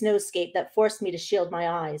blinding snowscape that forced me to shield my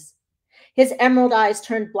eyes. His emerald eyes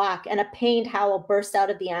turned black, and a pained howl burst out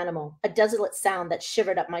of the animal, a desolate sound that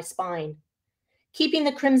shivered up my spine. Keeping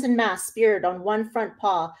the crimson mass speared on one front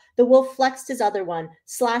paw, the wolf flexed his other one,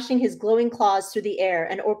 slashing his glowing claws through the air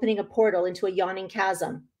and opening a portal into a yawning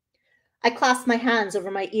chasm. I clasped my hands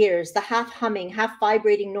over my ears, the half-humming,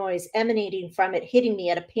 half-vibrating noise emanating from it hitting me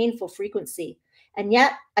at a painful frequency. And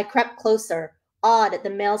yet I crept closer, awed at the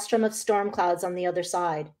maelstrom of storm clouds on the other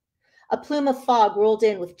side. A plume of fog rolled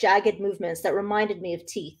in with jagged movements that reminded me of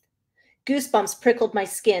teeth. Goosebumps prickled my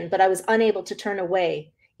skin, but I was unable to turn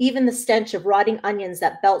away. Even the stench of rotting onions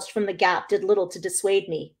that belched from the gap did little to dissuade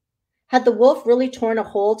me. Had the wolf really torn a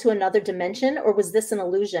hole to another dimension, or was this an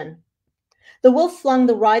illusion? The wolf flung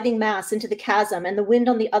the writhing mass into the chasm, and the wind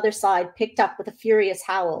on the other side picked up with a furious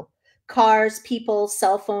howl. Cars, people,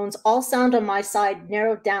 cell phones, all sound on my side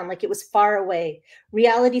narrowed down like it was far away,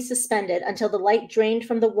 reality suspended until the light drained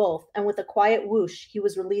from the wolf, and with a quiet whoosh, he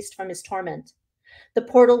was released from his torment. The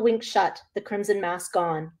portal winked shut, the crimson mass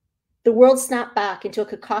gone. The world snapped back into a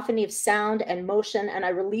cacophony of sound and motion, and I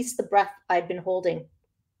released the breath I'd been holding.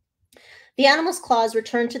 The animal's claws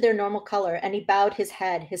returned to their normal color, and he bowed his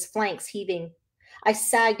head, his flanks heaving. I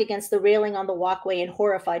sagged against the railing on the walkway in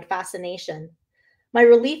horrified fascination. My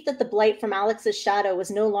relief that the blight from Alex's shadow was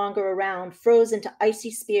no longer around froze into icy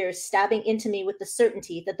spears, stabbing into me with the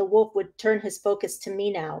certainty that the wolf would turn his focus to me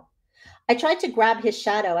now. I tried to grab his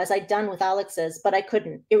shadow, as I'd done with Alex's, but I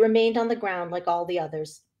couldn't. It remained on the ground like all the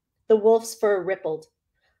others. The wolf's fur rippled.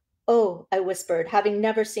 "Oh," I whispered, having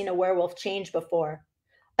never seen a werewolf change before.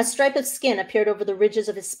 A stripe of skin appeared over the ridges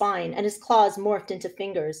of his spine, and his claws morphed into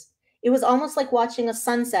fingers. It was almost like watching a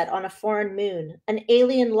sunset on a foreign moon, an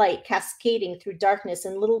alien light cascading through darkness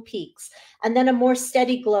in little peaks, and then a more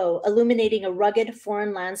steady glow illuminating a rugged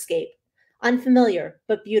foreign landscape, unfamiliar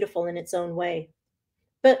but beautiful in its own way.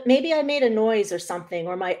 But maybe I made a noise or something,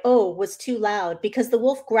 or my "oh" was too loud, because the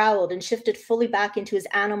wolf growled and shifted fully back into his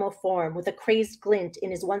animal form with a crazed glint in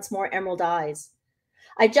his once more emerald eyes.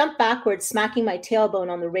 I jumped backwards, smacking my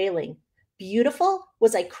tailbone on the railing. Beautiful?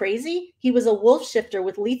 Was I crazy? He was a wolf shifter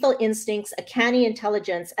with lethal instincts, a canny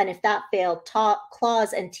intelligence, and if that failed,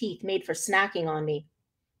 claws and teeth made for snacking on me.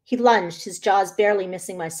 He lunged, his jaws barely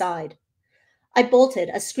missing my side. I bolted,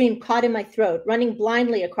 a scream caught in my throat, running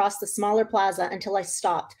blindly across the smaller plaza until I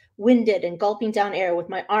stopped, winded and gulping down air with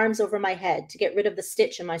my arms over my head to get rid of the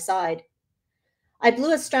stitch in my side. I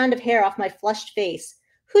blew a strand of hair off my flushed face.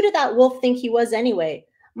 Who did that wolf think he was anyway?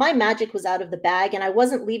 My magic was out of the bag, and I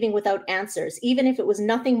wasn't leaving without answers, even if it was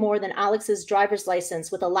nothing more than Alex's driver's license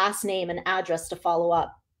with a last name and address to follow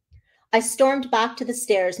up. I stormed back to the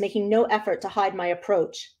stairs, making no effort to hide my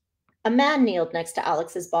approach. A man kneeled next to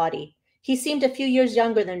Alex's body. He seemed a few years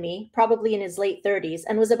younger than me, probably in his late 30s,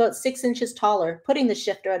 and was about 6 inches taller, putting the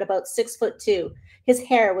shifter at about 6'2". His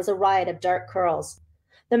hair was a riot of dark curls.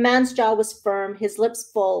 The man's jaw was firm, his lips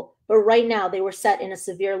full, but right now they were set in a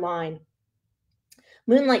severe line.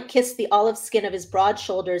 Moonlight kissed the olive skin of his broad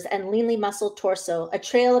shoulders and leanly muscled torso, a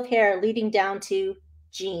trail of hair leading down to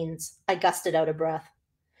jeans. I gusted out a breath.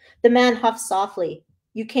 The man huffed softly.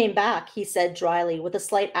 You came back, he said dryly, with a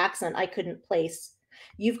slight accent I couldn't place.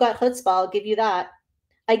 You've got chutzpah, I'll give you that.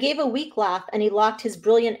 I gave a weak laugh, and he locked his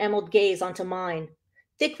brilliant emerald gaze onto mine.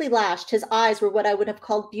 Thickly lashed, his eyes were what I would have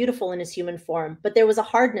called beautiful in his human form, but there was a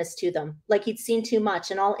hardness to them, like he'd seen too much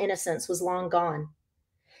and all innocence was long gone.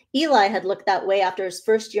 Eli had looked that way after his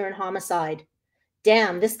first year in homicide.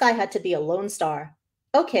 Damn, this guy had to be a lone star.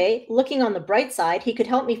 Okay, looking on the bright side, he could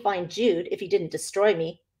help me find Jude if he didn't destroy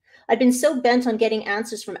me. I'd been so bent on getting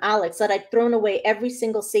answers from Alex that I'd thrown away every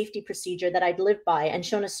single safety procedure that I'd lived by and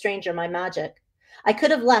shown a stranger my magic. I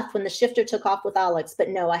could have left when the shifter took off with Alex, but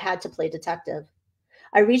no, I had to play detective.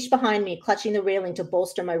 I reached behind me, clutching the railing to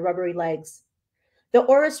bolster my rubbery legs. The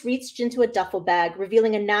Oris reached into a duffel bag,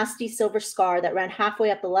 revealing a nasty silver scar that ran halfway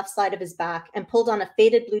up the left side of his back, and pulled on a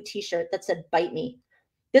faded blue t-shirt that said, "Bite me."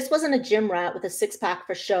 This wasn't a gym rat with a six-pack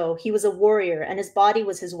for show. He was a warrior, and his body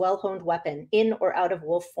was his well-honed weapon, in or out of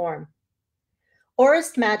wolf form.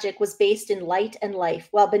 Orist magic was based in light and life,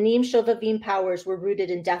 while Benim Shovavim powers were rooted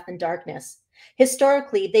in death and darkness.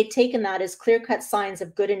 Historically, they'd taken that as clear-cut signs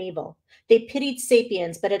of good and evil. They pitied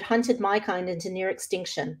sapiens, but had hunted my kind into near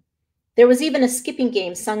extinction. There was even a skipping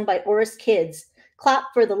game sung by Orist kids. Clap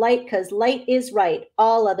for the light, 'cause light is right.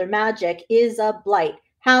 All other magic is a blight.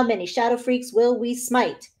 How many shadow freaks will we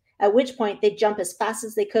smite? At which point they'd jump as fast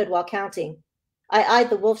as they could while counting. I eyed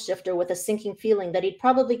the wolf shifter with a sinking feeling that he'd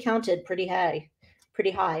probably counted pretty high.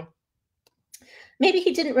 Maybe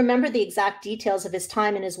he didn't remember the exact details of his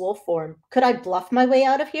time in his wolf form. Could I bluff my way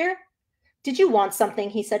out of here? Did you want something?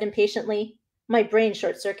 He said impatiently. My brain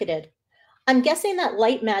short-circuited. I'm guessing that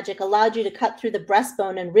light magic allowed you to cut through the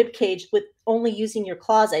breastbone and rib cage with only using your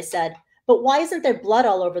claws, I said. But why isn't there blood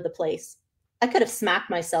all over the place? I could have smacked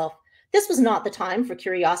myself. This was not the time for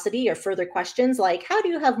curiosity or further questions like, how do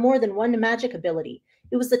you have more than one magic ability?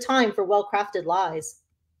 It was the time for well-crafted lies.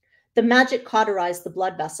 The magic cauterized the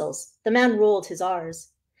blood vessels. The man rolled his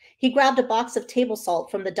R's. He grabbed a box of table salt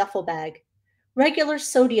from the duffel bag. Regular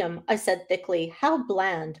sodium, I said thickly. How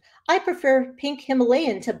bland. I prefer pink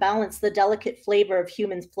Himalayan to balance the delicate flavor of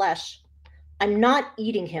human flesh. I'm not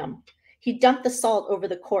eating him. He dumped the salt over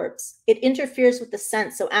the corpse. It interferes with the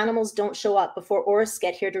scent so animals don't show up before Oris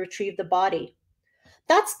get here to retrieve the body.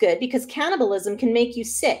 That's good because cannibalism can make you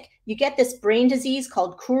sick. You get this brain disease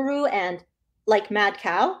called kuru and, like mad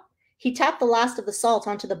cow? He tapped the last of the salt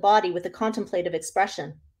onto the body with a contemplative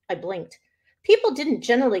expression. I blinked. People didn't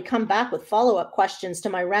generally come back with follow-up questions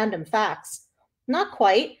to my random facts. Not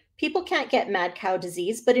quite. People can't get mad cow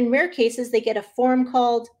disease, but in rare cases they get a form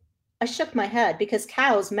called... I shook my head because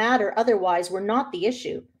cows, mad or otherwise, were not the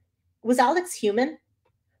issue. Was Alex human?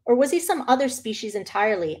 Or was he some other species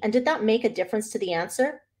entirely, and did that make a difference to the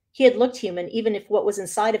answer? He had looked human, even if what was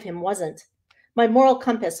inside of him wasn't. My moral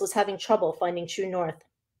compass was having trouble finding true north.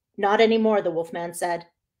 Not anymore, the wolfman said.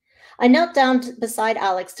 I knelt down beside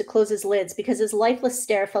Alex to close his lids because his lifeless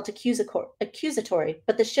stare felt accusatory,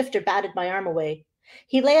 but the shifter batted my arm away.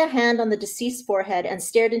 He lay a hand on the deceased's forehead and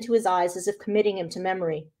stared into his eyes as if committing him to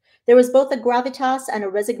memory. There was both a gravitas and a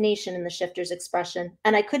resignation in the shifter's expression,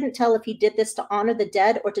 and I couldn't tell if he did this to honor the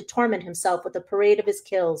dead or to torment himself with a parade of his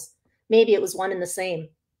kills. Maybe it was one and the same.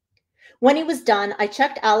 When he was done, I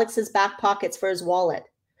checked Alex's back pockets for his wallet.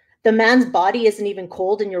 The man's body isn't even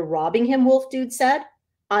cold and you're robbing him, Wolf Dude said.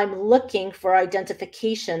 I'm looking for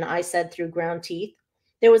identification, I said through ground teeth.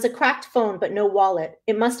 There was a cracked phone, but no wallet.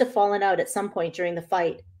 It must have fallen out at some point during the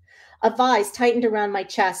fight. A vise tightened around my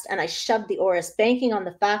chest, and I shoved the Oris, banking on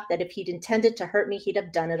the fact that if he'd intended to hurt me, he'd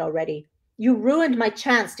have done it already. You ruined my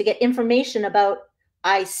chance to get information about...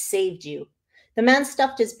 I saved you. The man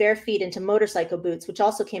stuffed his bare feet into motorcycle boots, which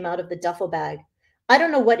also came out of the duffel bag. I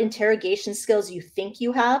don't know what interrogation skills you think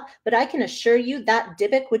you have, but I can assure you that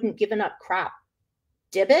Dybbuk wouldn't given up crap.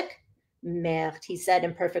 Dybbuk? Merde, he said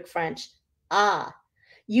in perfect French. Ah,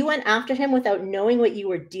 you went after him without knowing what you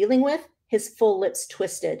were dealing with? His full lips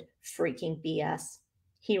twisted. Freaking BS.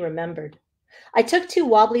 He remembered. I took 2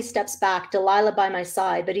 wobbly steps back, Delilah by my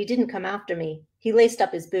side, but he didn't come after me. He laced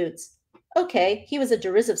up his boots. Okay, he was a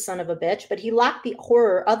derisive son of a bitch, but he lacked the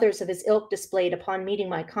horror others of his ilk displayed upon meeting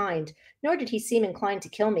my kind, nor did he seem inclined to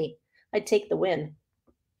kill me. I'd take the win.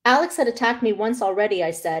 Alex had attacked me once already,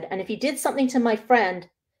 I said, and if he did something to my friend...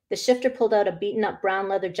 The shifter pulled out a beaten-up brown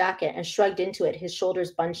leather jacket and shrugged into it, his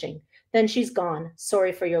shoulders bunching. Then she's gone.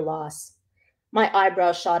 Sorry for your loss. My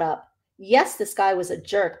eyebrows shot up. Yes, this guy was a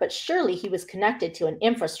jerk, but surely he was connected to an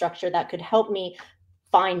infrastructure that could help me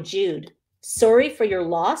find Jude. Sorry for your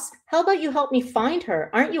loss? How about you help me find her?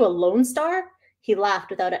 Aren't you a Lone Star? He laughed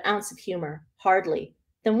without an ounce of humor. Hardly.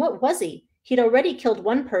 Then what was he? He'd already killed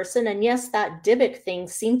one person, and yes, that Dybbuk thing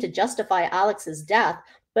seemed to justify Alex's death,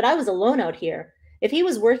 but I was alone out here. If he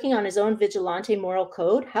was working on his own vigilante moral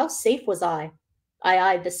code, how safe was I? I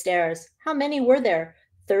eyed the stairs. How many were there?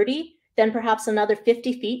 30? Then perhaps another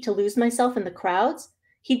 50 feet to lose myself in the crowds?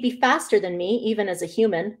 He'd be faster than me, even as a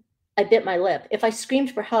human. I bit my lip. If I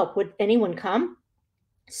screamed for help, would anyone come?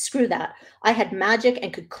 Screw that. I had magic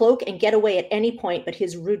and could cloak and get away at any point, but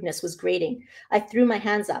his rudeness was grating. I threw my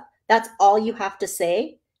hands up. That's all you have to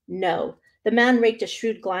say? No. The man raked a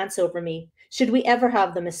shrewd glance over me. Should we ever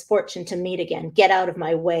have the misfortune to meet again, get out of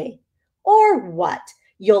my way. Or what?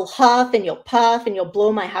 You'll huff and you'll puff and you'll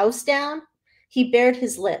blow my house down? He bared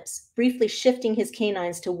his lips, briefly shifting his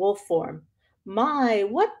canines to wolf form. My,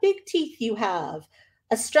 what big teeth you have.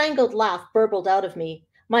 A strangled laugh burbled out of me.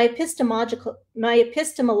 My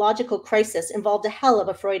epistemological crisis involved a hell of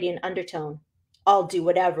a Freudian undertone. I'll do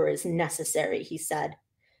whatever is necessary, he said.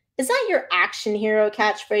 Is that your action hero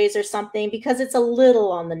catchphrase or something? Because it's a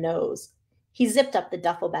little on the nose. He zipped up the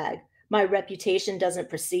duffel bag. My reputation doesn't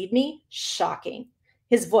precede me? Shocking.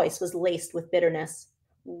 His voice was laced with bitterness.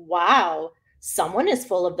 Wow, someone is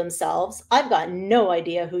full of themselves. I've got no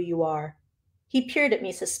idea who you are. He peered at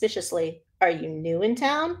me suspiciously. Are you new in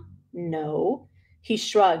town? No. He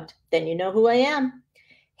shrugged. Then you know who I am.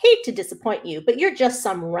 Hate to disappoint you, but you're just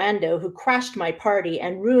some rando who crashed my party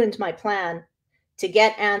and ruined my plan. To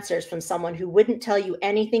get answers from someone who wouldn't tell you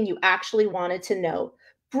anything you actually wanted to know.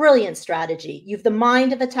 Brilliant strategy. You've the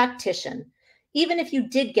mind of a tactician. Even if you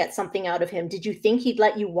did get something out of him, did you think he'd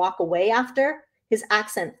let you walk away after? His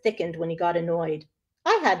accent thickened when he got annoyed.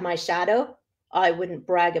 I had my shadow. I wouldn't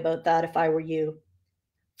brag about that if I were you.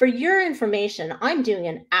 For your information, I'm doing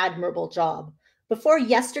an admirable job. Before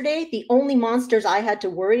yesterday, the only monsters I had to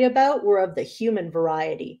worry about were of the human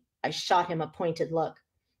variety. I shot him a pointed look.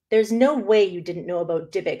 There's no way you didn't know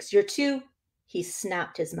about Dybbuk. You're too... He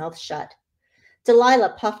snapped his mouth shut.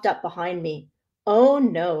 Delilah puffed up behind me. Oh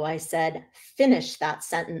no, I said. Finish that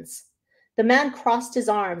sentence. The man crossed his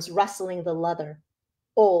arms, rustling the leather.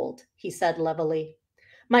 Old, he said levelly.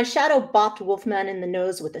 My shadow bopped Wolfman in the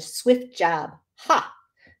nose with a swift jab. Ha!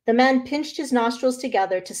 The man pinched his nostrils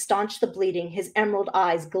together to staunch the bleeding, his emerald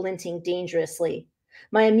eyes glinting dangerously.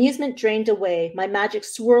 My amusement drained away, my magic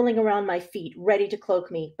swirling around my feet, ready to cloak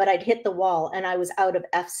me, but I'd hit the wall and I was out of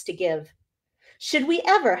F's to give. Should we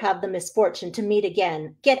ever have the misfortune to meet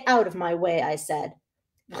again, get out of my way, I said.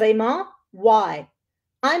 Vraiment? Why?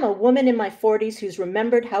 I'm a woman in my 40s who's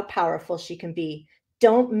remembered how powerful she can be.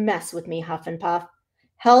 Don't mess with me, Huff and Puff.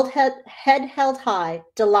 Head held high,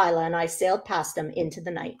 Delilah and I sailed past him into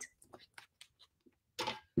the night.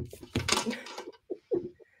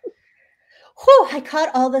 Whew, I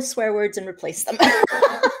caught all the swear words and replaced them.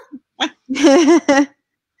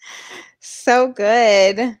 So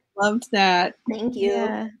good. Loved that. Thank you.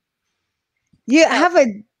 Yeah. You have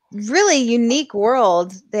a really unique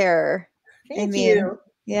world there. Thank you.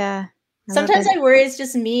 Yeah. Sometimes I worry it's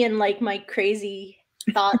just me and like my crazy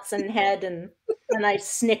thoughts and head and I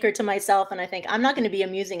snicker to myself and I think I'm not going to be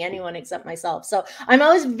amusing anyone except myself. So I'm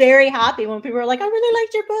always very happy when people are like, I really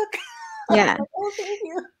liked your book. Yeah. Oh, thank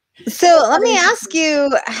you. So let me ask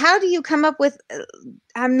you, how do you come up with,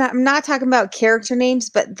 I'm not talking about character names,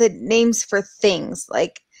 but the names for things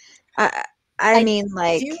like, I mean,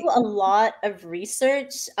 like, do a lot of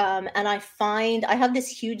research and I find I have this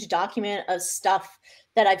huge document of stuff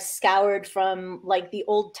that I've scoured from like the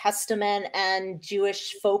Old Testament and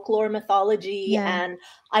Jewish folklore mythology. Yeah. And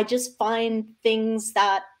I just find things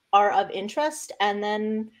that are of interest and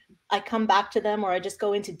then I come back to them or I just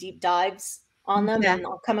go into deep dives on them and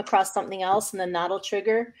I'll come across something else and then that'll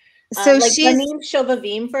trigger. So like she's Lanim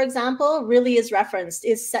Shovavim, for example, really is referenced,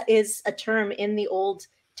 is a term in the Old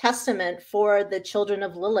Testament for the children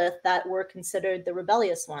of Lilith that were considered the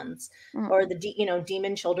rebellious ones, or the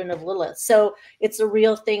demon children of Lilith. So it's a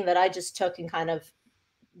real thing that I just took and kind of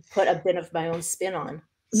put a bit of my own spin on.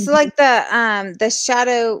 So like the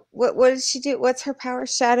shadow, what did she do? What's her power?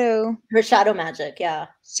 Her shadow magic, yeah.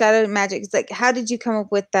 Shadow magic. It's like, how did you come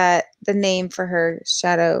up with the name for her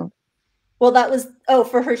shadow? Well, that was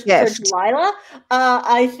for her gift. For Delilah.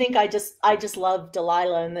 I think I just love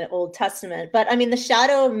Delilah in the Old Testament. But I mean, the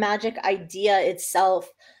shadow magic idea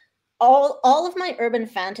itself, all of my urban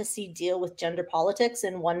fantasy deal with gender politics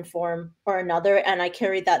in one form or another, and I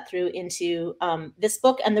carried that through into this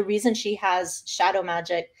book. And the reason she has shadow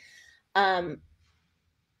magic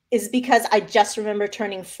is because I just remember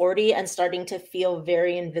turning 40 and starting to feel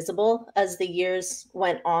very invisible as the years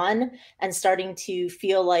went on, and starting to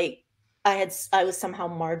feel like I was somehow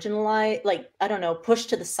marginalized, like, I don't know,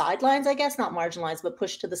 pushed to the sidelines, I guess, not marginalized, but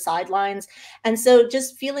pushed to the sidelines. And so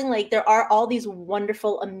just feeling like there are all these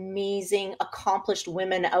wonderful, amazing, accomplished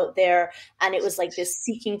women out there. And it was like this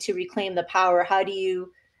seeking to reclaim the power. How do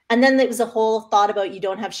you, and then there was a whole thought about you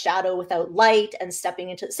don't have shadow without light, and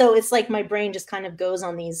stepping into, so it's like my brain just kind of goes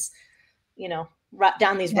on these,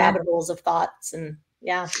 down these rabbit holes of thoughts. And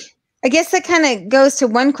yeah. I guess that kind of goes to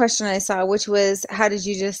one question I saw, which was, how did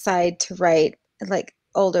you decide to write like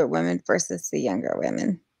older women versus the younger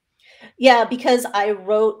women? Yeah, because I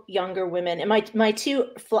wrote younger women in my two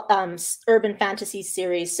urban fantasy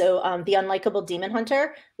series. So The Unlikable Demon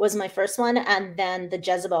Hunter was my first one, and then The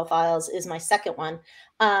Jezebel Files is my second one.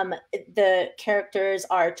 The characters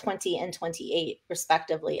are 20 and 28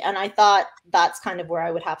 respectively. And I thought that's kind of where I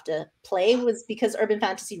would have to play, was because urban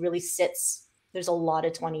fantasy really sits, there's a lot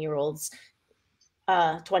of 20-year-olds,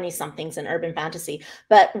 20-somethings in urban fantasy.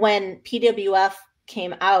 But when PWF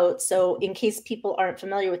came out, so in case people aren't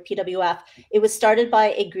familiar with PWF, it was started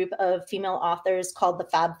by a group of female authors called the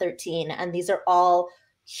Fab 13. And these are all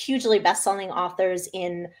hugely best-selling authors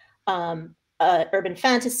in urban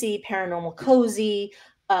fantasy, paranormal cozy.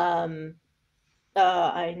 I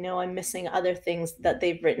know I'm missing other things that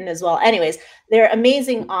they've written as well. Anyways, they're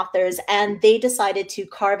amazing authors, and they decided to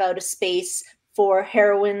carve out a space for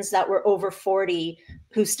heroines that were over 40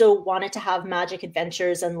 who still wanted to have magic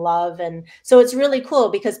adventures and love. And so it's really cool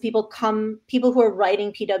because people who are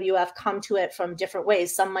writing PWF come to it from different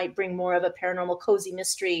ways. Some might bring more of a paranormal cozy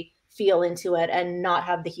mystery feel into it and not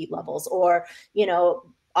have the heat levels, or,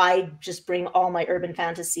 I just bring all my urban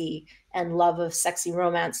fantasy and love of sexy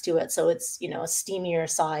romance to it. So it's, a steamier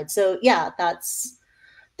side. So yeah, that's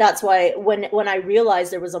why when I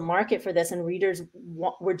realized there was a market for this and readers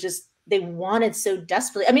were just, they wanted so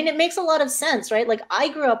desperately. I mean, it makes a lot of sense, right? Like, I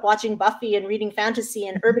grew up watching Buffy and reading fantasy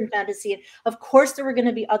and urban fantasy. And of course there were going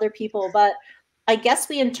to be other people, but I guess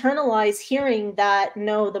we internalize hearing that,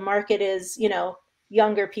 no, the market is,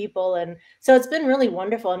 younger people. And so it's been really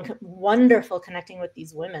wonderful, and wonderful connecting with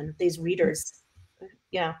these women, these readers.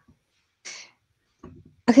 Yeah.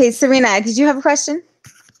 Okay, Serena, did you have a question?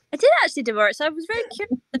 I did actually, Deborah. So I was very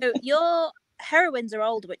curious. So your heroines are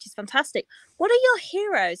older, which is fantastic. What are your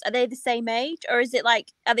heroes? Are they the same age, or is it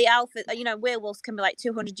like, are the alpha? Werewolves can be like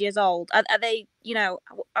 200 years old. Are they?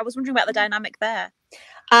 I was wondering about the dynamic there.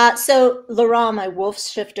 So Laurent, my wolf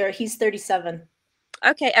shifter, he's 37.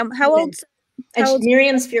 Okay, how old? And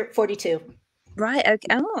Miriam's 42. Right. Okay.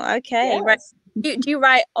 Oh, okay. Yes. Right. Do you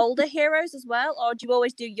write older heroes as well, or do you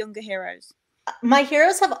always do younger heroes? My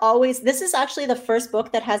heroes have always, this is actually the first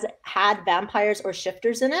book that has had vampires or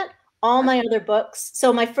shifters in it. All my other books,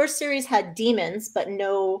 so my first series had demons, but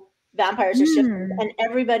no vampires or shifters, and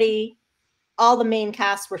all the main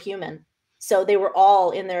cast were human. So they were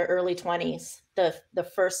all in their early 20s, the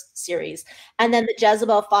first series. And then the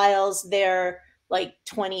Jezebel Files, they're like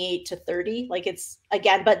 28 to 30. Like, it's,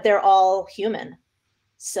 again, but they're all human.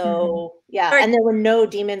 So yeah, and there were no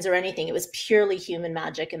demons or anything. It was purely human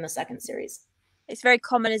magic in the second series. It's very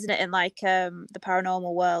common, isn't it, in like the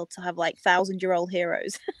paranormal world to have like 1,000-year-old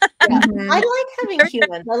heroes. Yeah. I like having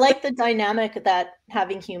humans. I like the dynamic that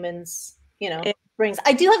having humans, brings.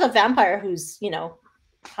 I do have a vampire who's,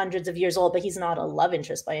 hundreds of years old, but he's not a love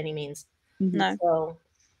interest by any means. No. So,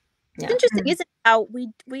 yeah. It's interesting, isn't it, how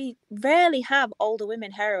we rarely have older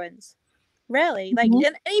women heroines. Rarely. Like,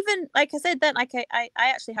 and even like I said, then like I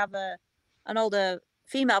actually have an older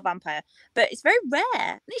female vampire, but it's very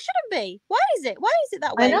rare. It shouldn't be. Why is it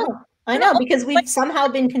that way? I know, because we've somehow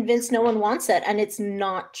been convinced no one wants it, and it's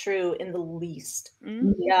not true in the least.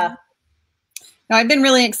 Yeah. Now, I've been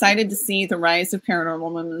really excited to see the rise of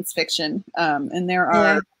paranormal women's fiction, and there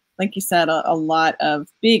are like you said, a lot of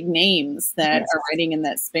big names that are writing in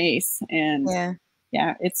that space. And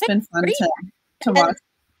yeah, it's been fun to watch.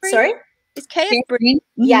 Sorry? Is KF Green?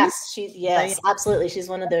 Yes, absolutely. She's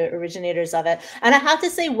one of the originators of it. And I have to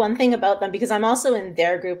say one thing about them, because I'm also in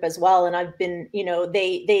their group as well. And I've been,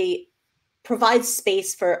 they provide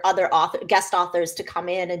space for other guest authors to come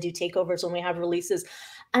in and do takeovers when we have releases.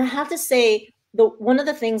 And I have to say, one of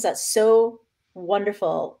the things that's so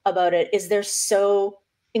wonderful about it is they're so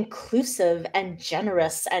inclusive and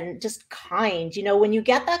generous and just kind. When you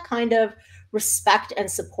get that kind of respect and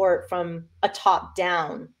support from a top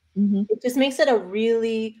down, it just makes it a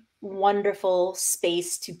really wonderful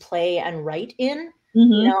space to play and write in.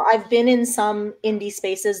 I've been in some indie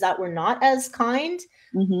spaces that were not as kind,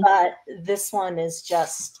 but this one is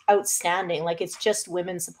just outstanding. Like, it's just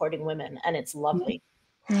women supporting women, and it's lovely.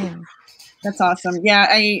 That's awesome. Yeah,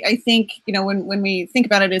 I think, when we think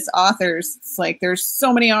about it as authors, it's like there's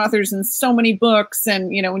so many authors and so many books. And,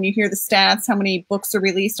 when you hear the stats, how many books are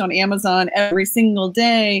released on Amazon every single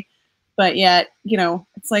day. But yet,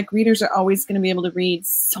 it's like readers are always going to be able to read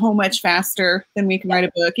so much faster than we can write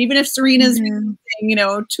a book. Even if Serena's reading,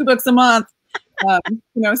 2 books a month,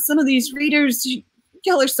 some of these readers,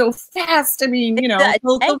 y'all are so fast. I mean, they'll read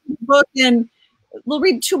a book and they'll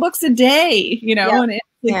read 2 books a day, and it's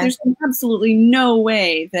like there's absolutely no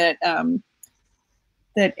way that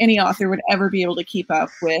that any author would ever be able to keep up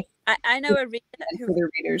with. I know a reader who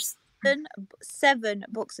readers 7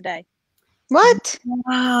 books a day. What?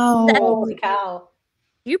 Wow. Holy cow.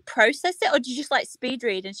 You process it, or do you just like speed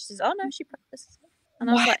read? And she says, oh no, she processes it. And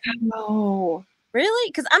I was like, really?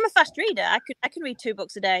 Because I'm a fast reader. I can read 2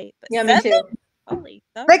 books a day. But yeah, me too. Holy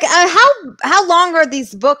God. Like, how long are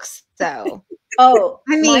these books though? Oh,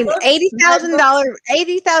 I mean,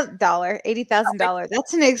 $80,000.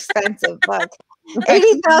 That's an expensive book.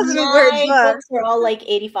 80,000 word book. Books are all like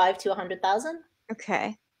 85 to 100,000.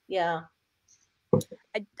 Okay. Yeah.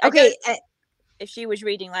 Okay. If she was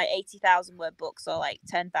reading like 80,000 word books or like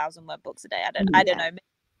 10,000 word books a day, I don't know.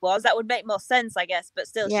 That would make more sense, I guess. But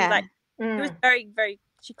still, she's like, she was very, very.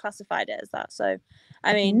 She classified it as that. So,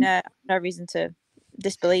 I mean, no reason to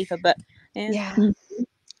disbelieve her. But yeah.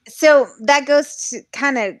 So that goes to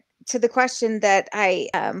kind of to the question that I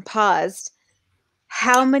paused.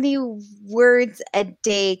 How many words a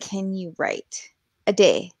day can you write a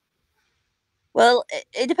day? Well,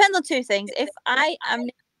 it depends on 2 things. If I am near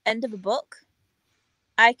the end of a book,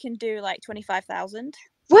 I can do like 25,000.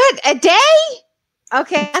 What, a day?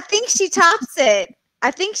 Okay, I think she tops it. I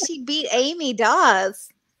think she beat Amy Dawes.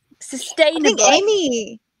 Sustainable. I think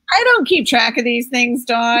Amy. I don't keep track of these things,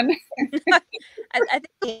 Dawn. I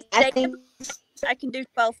think I can do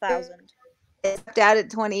 12,000. It's out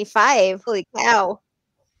at 25. Holy cow!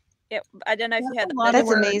 Yeah, I don't know if you heard that.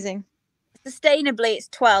 That's amazing. Sustainably, it's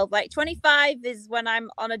 12. Like 25 is when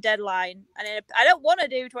I'm on a deadline, and I don't want to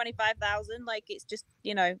do 25,000. Like, it's just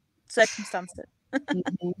circumstances.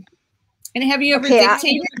 And have you ever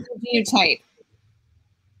dictated, or do you type?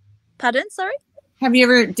 Pardon? Sorry. Have you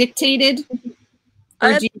ever dictated,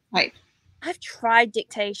 or do you type? I've tried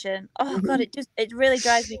dictation. Oh God, it really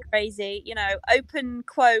drives me crazy. Open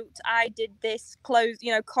quote, I did this, close,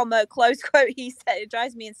 comma, close quote, he said. It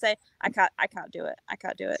drives me insane. I can't do it.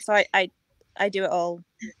 So I do it all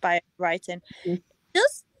by writing. It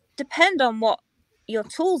does depend on what your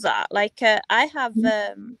tools are. Like I have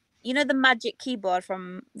the magic keyboard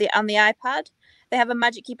on the iPad. They have a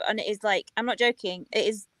magic keyboard, and it is like, I'm not joking, it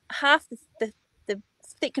is half the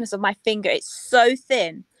thickness of my finger. It's so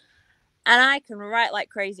thin. And I can write like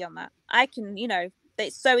crazy on that. I can,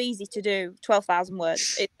 it's so easy to do 12,000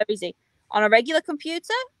 words. It's so easy. On a regular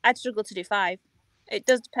computer, I'd struggle to do 5. It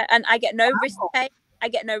does depend. And I get no wrist pain. I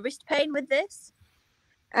get no wrist pain with this.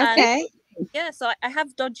 Okay. And, so I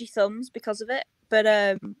have dodgy thumbs because of it. But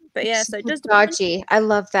yeah, so it does depend. Dodgy. I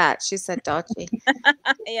love that. She said dodgy.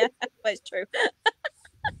 Yeah, but it's true.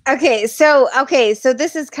 Okay, so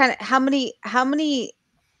this is kind of how many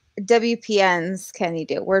WPNs can you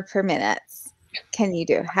do? Word per minute can you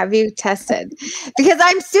do? Have you tested? Because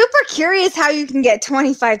I'm super curious how you can get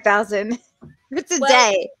 25,000 words a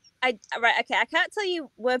day. I can't tell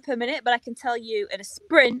you word per minute, but I can tell you in a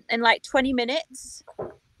sprint in like 20 minutes.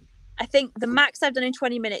 I think the max I've done in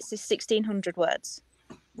 20 minutes is 1,600 words.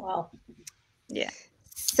 Wow. Yeah.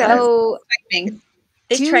 So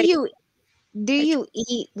do you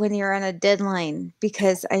eat when you're on a deadline?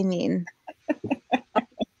 Because I mean,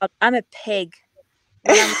 I'm a pig.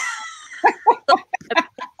 I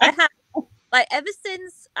have, like, ever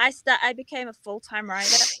since I became a full-time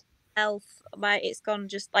writer, health, it's gone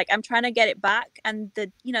just like I'm trying to get it back, and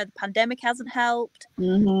the pandemic hasn't helped,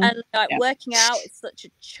 and like working out is such a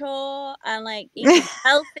chore, and like eating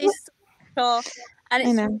healthy is such a chore,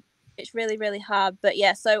 and it's really, really hard. But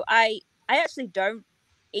yeah, so I actually don't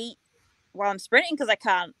eat while I'm sprinting because I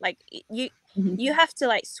can't. Like you have to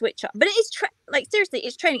like switch up, but it is like seriously,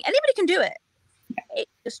 it's training. Anybody can do it.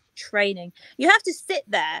 It's just training. You have to sit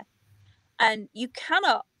there, and you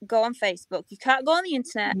cannot go on Facebook. You can't go on the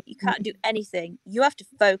internet. You can't do anything. You have to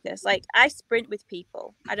focus. Like I sprint with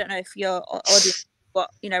people. I don't know if your audience, what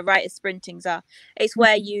writers sprintings are. It's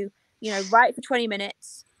where you write for 20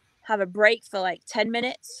 minutes, have a break for like 10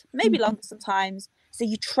 minutes, maybe longer sometimes. So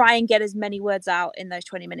you try and get as many words out in those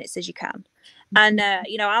 20 minutes as you can. And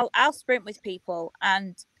I'll sprint with people,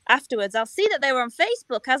 and afterwards I'll see that they were on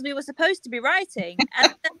Facebook as we were supposed to be writing, and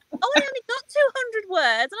I only got 200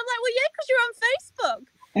 words, and I'm like, well, yeah, because you're on Facebook.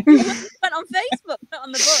 You went on Facebook, not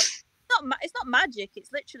on the book. It's not magic.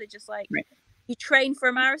 It's literally just like you train for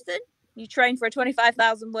a marathon, you train for a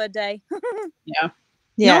 25,000 word day. Yeah.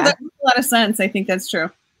 No, that makes a lot of sense. I think that's true.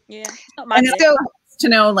 Yeah, it's not magic. And to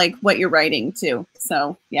know like what you're writing too.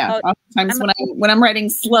 So yeah, oftentimes when I'm writing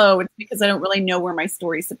slow, it's because I don't really know where my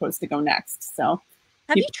story's supposed to go next. So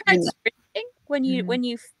have you tried sprinting when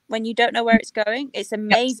you don't know where it's going? It's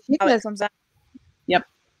amazing how it comes out. Yep.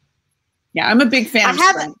 Yeah, I'm a big fan.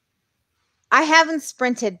 I haven't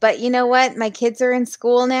sprinted, but you know what? My kids are in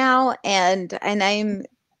school now, and I'm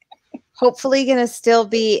hopefully gonna still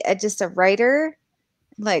be just a writer.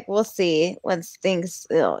 Like we'll see once things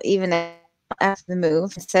even after the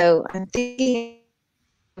move. So I'm thinking,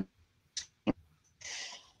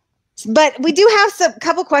 but we do have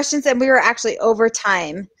couple questions, and we were actually over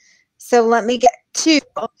time. So let me get to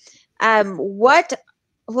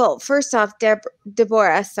well, first off,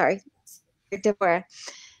 Deborah,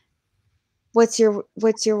 what's your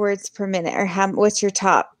words per minute, or what's your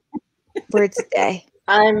top words a day?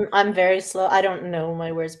 I'm very slow. I don't know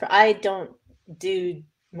my words I don't do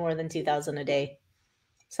more than 2,000 a day.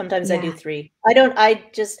 Sometimes I do 3. I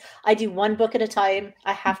do one book at a time.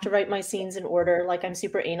 I have to write my scenes in order. Like I'm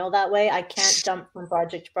super anal that way. I can't jump from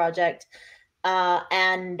project to project.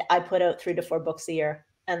 And I put out 3 to 4 books a year,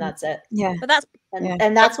 and that's it. Yeah. But that's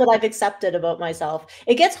what I've accepted about myself.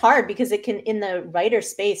 It gets hard because it can, in the writer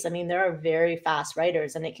space, I mean, there are very fast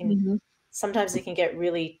writers, and it can sometimes it can get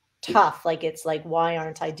really tough. Like it's like, why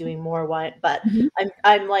aren't I doing more? But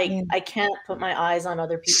I'm like, I can't put my eyes on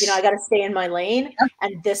other people. I got to stay in my lane,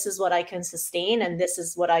 and this is what I can sustain, and this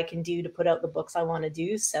is what I can do to put out the books I want to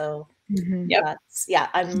do. So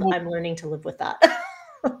I'm learning to live with that.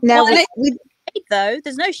 Now though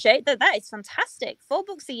there's no shade. That is fantastic. 4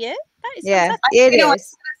 books a year. That is fantastic. It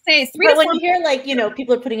is. Say 3 but to 4 when you hear like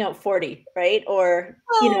people are putting out 40, right, or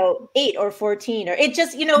 8 or 14, or it's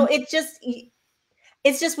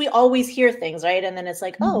just we always hear things, right? And then it's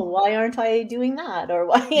like, oh, why aren't I doing that? Or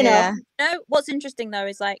why, know? What's interesting though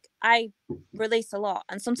is like I release a lot,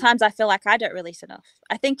 and sometimes I feel like I don't release enough.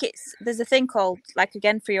 I think there's a thing called, like,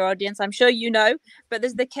 again, for your audience, I'm sure but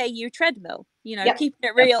there's the KU treadmill. Keeping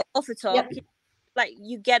it real off the top. Like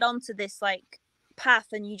you get onto this like path,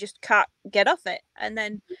 and you just can't get off it. And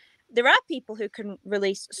then there are people who can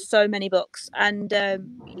release so many books, and the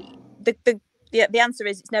answer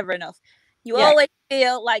is it's never enough. You always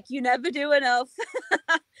feel like you never do enough.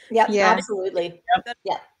 Absolutely.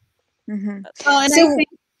 Yeah. Well, and I think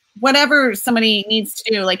whatever somebody needs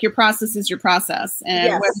to do, like your process is your process.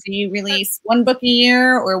 And whether you release 1 book a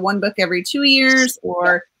year or 1 book every 2 years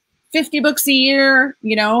or 50 books a year,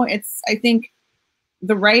 I think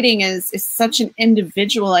the writing is such an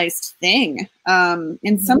individualized thing.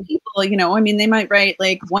 And some people, they might write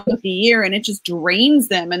like 1 book a year and it just drains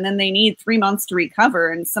them, and then they need 3 months to recover.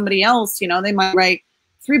 And somebody else, they might write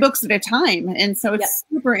 3 books at a time. And so it's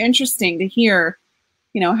super interesting to hear,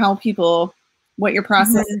 how people, what your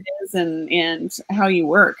process is and how you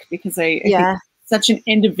work, because I think it's such an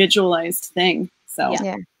individualized thing. So,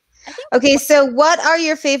 Okay. So what are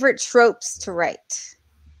your favorite tropes to write?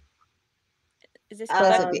 Is this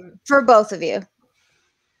for both of you?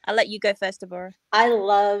 I'll let you go first, Deborah. I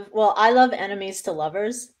love enemies to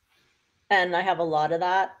lovers, and I have a lot of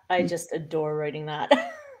that. I just adore writing that.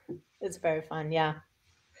 It's very fun. Yeah.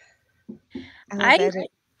 I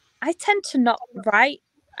tend to not write.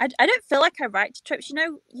 I don't feel like I write to tropes.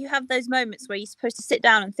 You have those moments where you're supposed to sit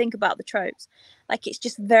down and think about the tropes. Like it's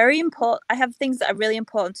just very important. I have things that are really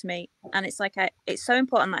important to me, and it's like it's so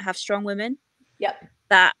important that I have strong women. Yep.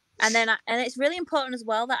 And it's really important as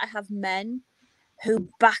well that I have men who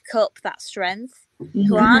back up that strength,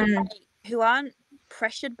 who aren't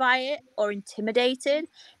pressured by it or intimidated,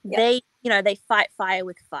 they fight fire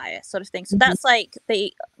with fire, sort of thing. So that's like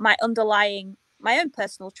my own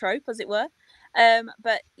personal trope, as it were.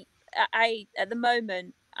 But I at the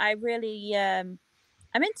moment I really I'm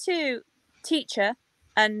into teacher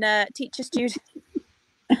and teacher student,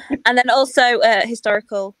 and then also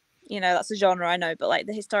historical. That's a genre I know, but like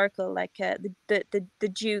the historical, like the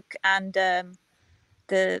Duke and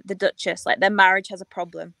the Duchess, like their marriage has a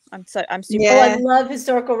problem. I'm super. Oh, I love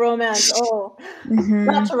historical romance. Oh,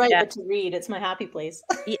 not to write, but to read. It's my happy place.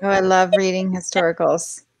 Oh, I love reading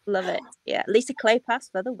historicals. Love it. Yeah, Lisa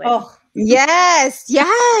Claypass for the win. Oh, yes.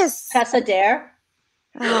 Tessa Dare.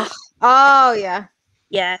 Oh yeah.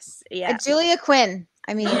 Yes. Yeah. Julia Quinn.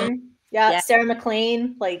 I mean, Sarah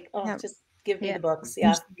McLean. Like, just give me the books.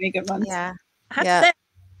 Yeah, very good ones. Yeah. I have to say,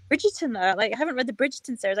 Bridgerton though. Like, I haven't read the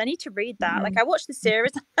Bridgerton series. I need to read that. Like, I watched the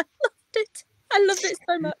series. I loved it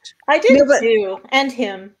so much. I did too, and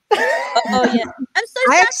him. Oh yeah. I'm so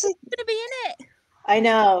sad he's gonna be in it. I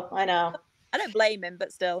know. I don't blame him,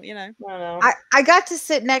 but still, I got to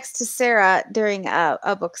sit next to Sarah during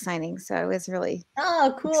a book signing, so I was really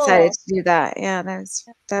cool. excited to do that. Yeah, that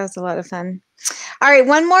was a lot of fun. All right,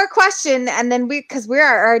 one more question, and then because we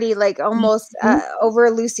are already like almost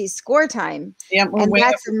over Lucy's score time. Yeah, and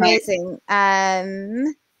that's amazing.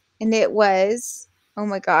 And it was, oh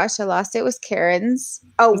my gosh, I lost it. It was Karen's.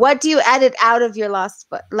 Oh, what do you edit out of your last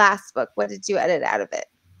book? What did you edit out of it?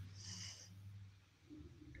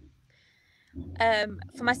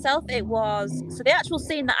 For myself, it was the actual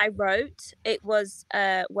scene that I wrote. It was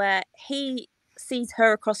where he sees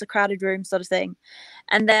her across a crowded room, sort of thing,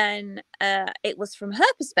 and then it was from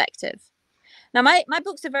her perspective. Now, my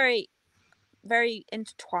books are very, very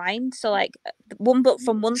intertwined. So, like, one book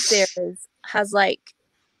from one series has like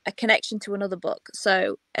a connection to another book.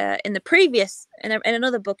 So, in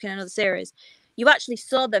another book in another series, you actually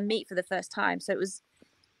saw them meet for the first time. So it was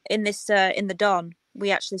in this in the Dawn. We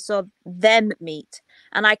actually saw them meet,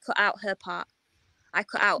 and I cut out her part. I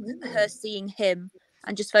cut out her seeing him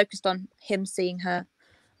and just focused on him seeing her,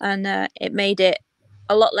 and it made it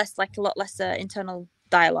a lot less internal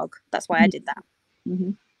dialogue. That's why I did that.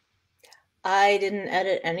 Mm-hmm. I didn't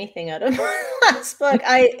edit anything out of my last book.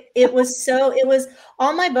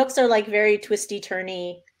 All my books are like very twisty,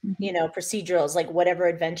 turny, procedurals, like whatever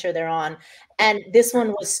adventure they're on, and this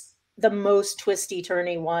one was the most twisty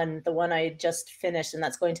turny one, the one I just finished, and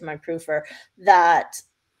that's going to my proofer, that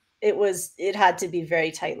it had to be very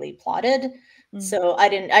tightly plotted. So I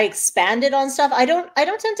expanded on stuff. I don't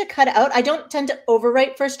tend to cut out. I don't tend to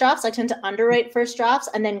overwrite first drafts. I tend to underwrite first drafts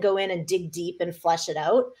and then go in and dig deep and flesh it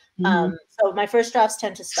out. So my first drafts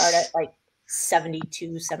tend to start at like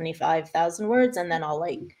 75,000 words, and then I'll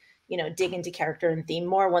like, dig into character and theme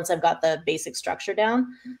more once I've got the basic structure down.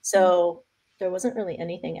 So there wasn't really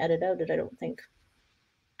anything edited out, I don't think.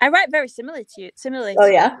 I write very similarly to you. Oh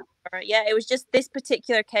yeah? Yeah, it was just this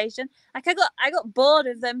particular occasion. Like I got bored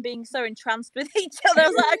of them being so entranced with each other. I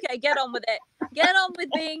was like, okay, get on with it. Get on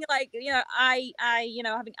with being like,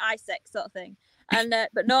 having eye sex sort of thing. And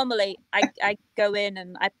but normally I go in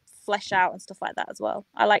and I flesh out and stuff like that as well.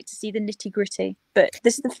 I like to see the nitty gritty. But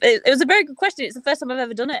it was a very good question. It's the first time I've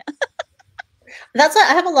ever done it. That's why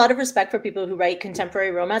I have a lot of respect for people who write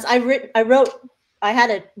contemporary romance. I had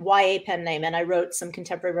a YA pen name and I wrote some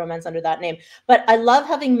contemporary romance under that name. But I love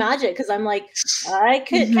having magic because I'm like,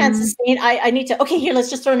 can't sustain. I need to. Okay, here, let's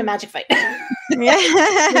just throw in a magic fight.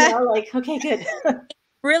 Okay, good.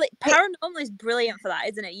 Really, paranormal is brilliant for that,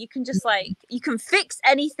 isn't it? You can just you can fix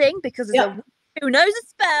anything because there's a witch who knows a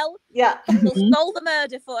spell. Yeah, will solve the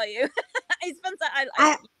murder for you. It's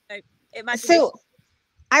fantastic. Imagination. So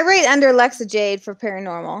I write under Lexa Jade for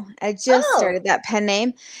paranormal. I just started that pen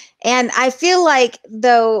name. And I feel like,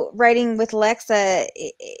 though, writing with Lexa,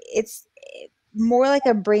 it's more like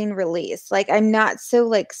a brain release. Like, I'm not so,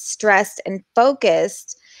 like, stressed and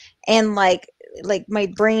focused. And, like my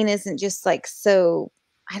brain isn't just, like, so,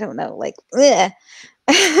 I don't know, like, with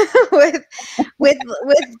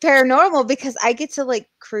paranormal, because I get to, like,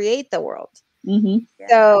 create the world. Mm-hmm.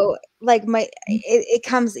 So, like, it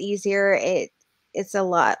comes easier. It's a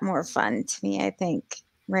lot more fun to me, I think,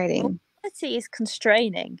 writing. Reality is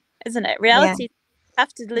constraining, isn't it? Reality, you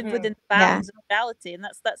have to live within the bounds of reality, and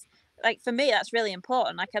that's like, for me, that's really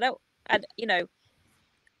important. Like,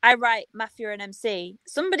 I write Mafia and MC.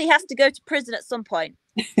 Somebody has to go to prison at some point.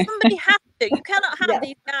 Somebody has to. You cannot have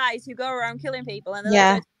these guys who go around killing people and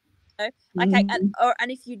and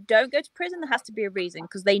if you don't go to prison, there has to be a reason,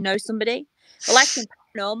 because they know somebody. But like in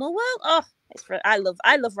paranormal world, I love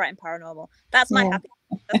writing paranormal. That's my happy.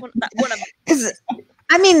 That's one of my.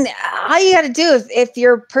 I mean, all you got to do if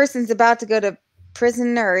your person's about to go to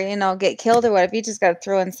prison or, you know, get killed or whatever. You just got to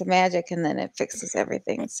throw in some magic and then it fixes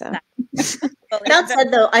everything. So that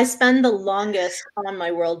said, though, I spend the longest on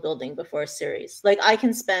my world building before a series. Like I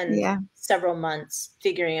can spend several months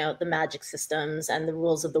figuring out the magic systems and the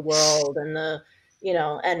rules of the world and the, you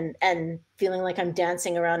know, and feeling like I'm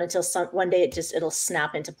dancing around until one day it'll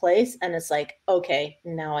snap into place. And it's like, okay,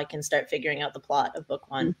 now I can start figuring out the plot of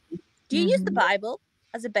book one. Do you use the Bible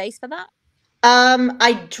as a base for that?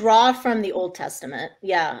 I draw from the Old Testament,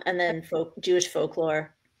 and then Jewish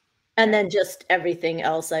folklore, and then just everything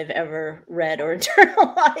else I've ever read or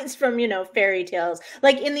internalized from, you know, fairy tales.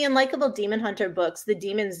 Like in the Unlikable Demon Hunter books, the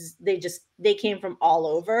demons, they came from all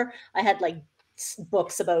over. I had like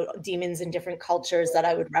books about demons in different cultures that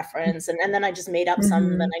I would reference, and then I just made up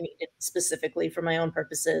some that I needed specifically for my own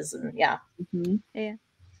purposes, and yeah.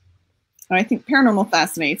 I think paranormal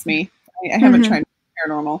fascinates me. I haven't tried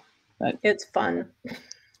paranormal. But it's fun.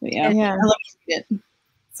 Yeah. I love it.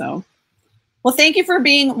 So, well, thank you for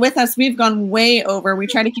being with us. We've gone way over. We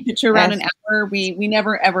try to keep it to around an hour. We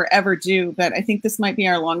never, ever, ever do. But I think this might be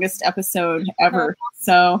our longest episode ever.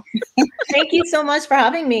 So thank you so much for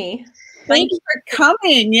having me. Thank you for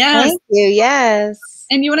coming. Yes. Thank you. Yes.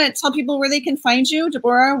 And you want to tell people where they can find you,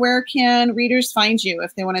 Deborah? Where can readers find you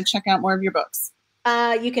if they want to check out more of your books?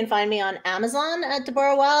 You can find me on Amazon at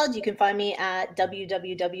Deborah Wilde. You can find me at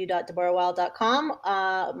www.deborahwilde.com,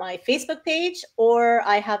 my Facebook page, or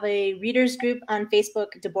I have a readers group on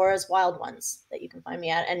Facebook, Deborah's Wild Ones, that you can find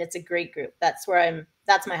me at. And it's a great group. That's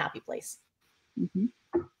my happy place.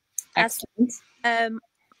 Excellent.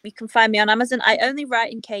 You can find me on Amazon. I only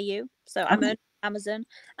write in KU, so I'm on Amazon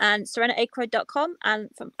and serenaakeroyd.com.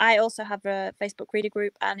 And I also have a Facebook reader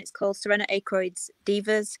group, and it's called Serena Akeroyd's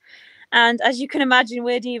Divas. And as you can imagine,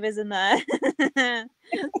 we're divas in there.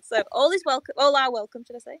 So all is welcome. All are welcome,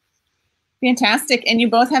 should I say? Fantastic. And you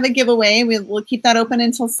both have a giveaway. We'll keep that open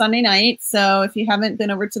until Sunday night. So if you haven't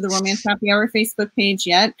been over to the Romance Happy Hour Facebook page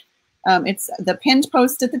yet, it's the pinned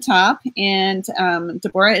post at the top. And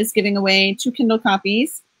Deborah is giving away 2 Kindle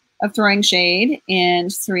copies of Throwing Shade.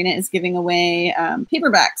 And Serena is giving away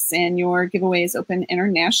paperbacks. And your giveaway is open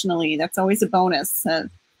internationally. That's always a bonus.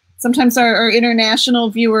 Sometimes our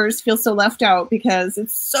international viewers feel so left out because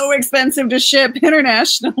it's so expensive to ship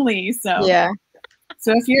internationally. So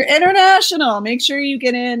so if you're international, make sure you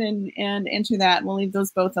get in and enter that. We'll leave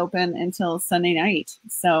those both open until Sunday night.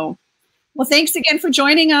 So, well, thanks again for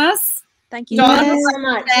joining us. Thank you Dawn, so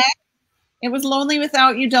much. It was lonely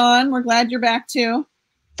without you, Dawn. We're glad you're back too.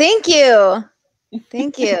 Thank you.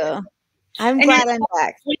 Thank you. I'm glad I'm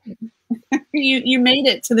back. You made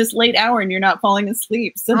it to this late hour and you're not falling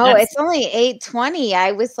asleep. So it's only 8:20.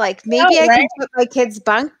 I was like, maybe I can put my kids'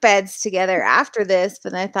 bunk beds together after this,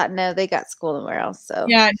 but I thought, no, they got school tomorrow else. So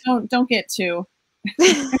yeah, don't get too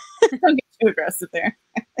aggressive there.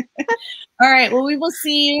 All right. Well, we will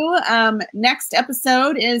see you. Next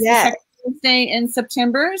episode is the second Wednesday in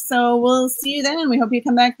September. So we'll see you then. We hope you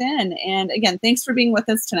come back then. And again, thanks for being with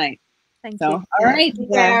us tonight. Thank you. All right.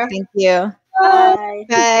 Yeah, thank you. Bye.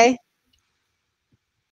 Bye.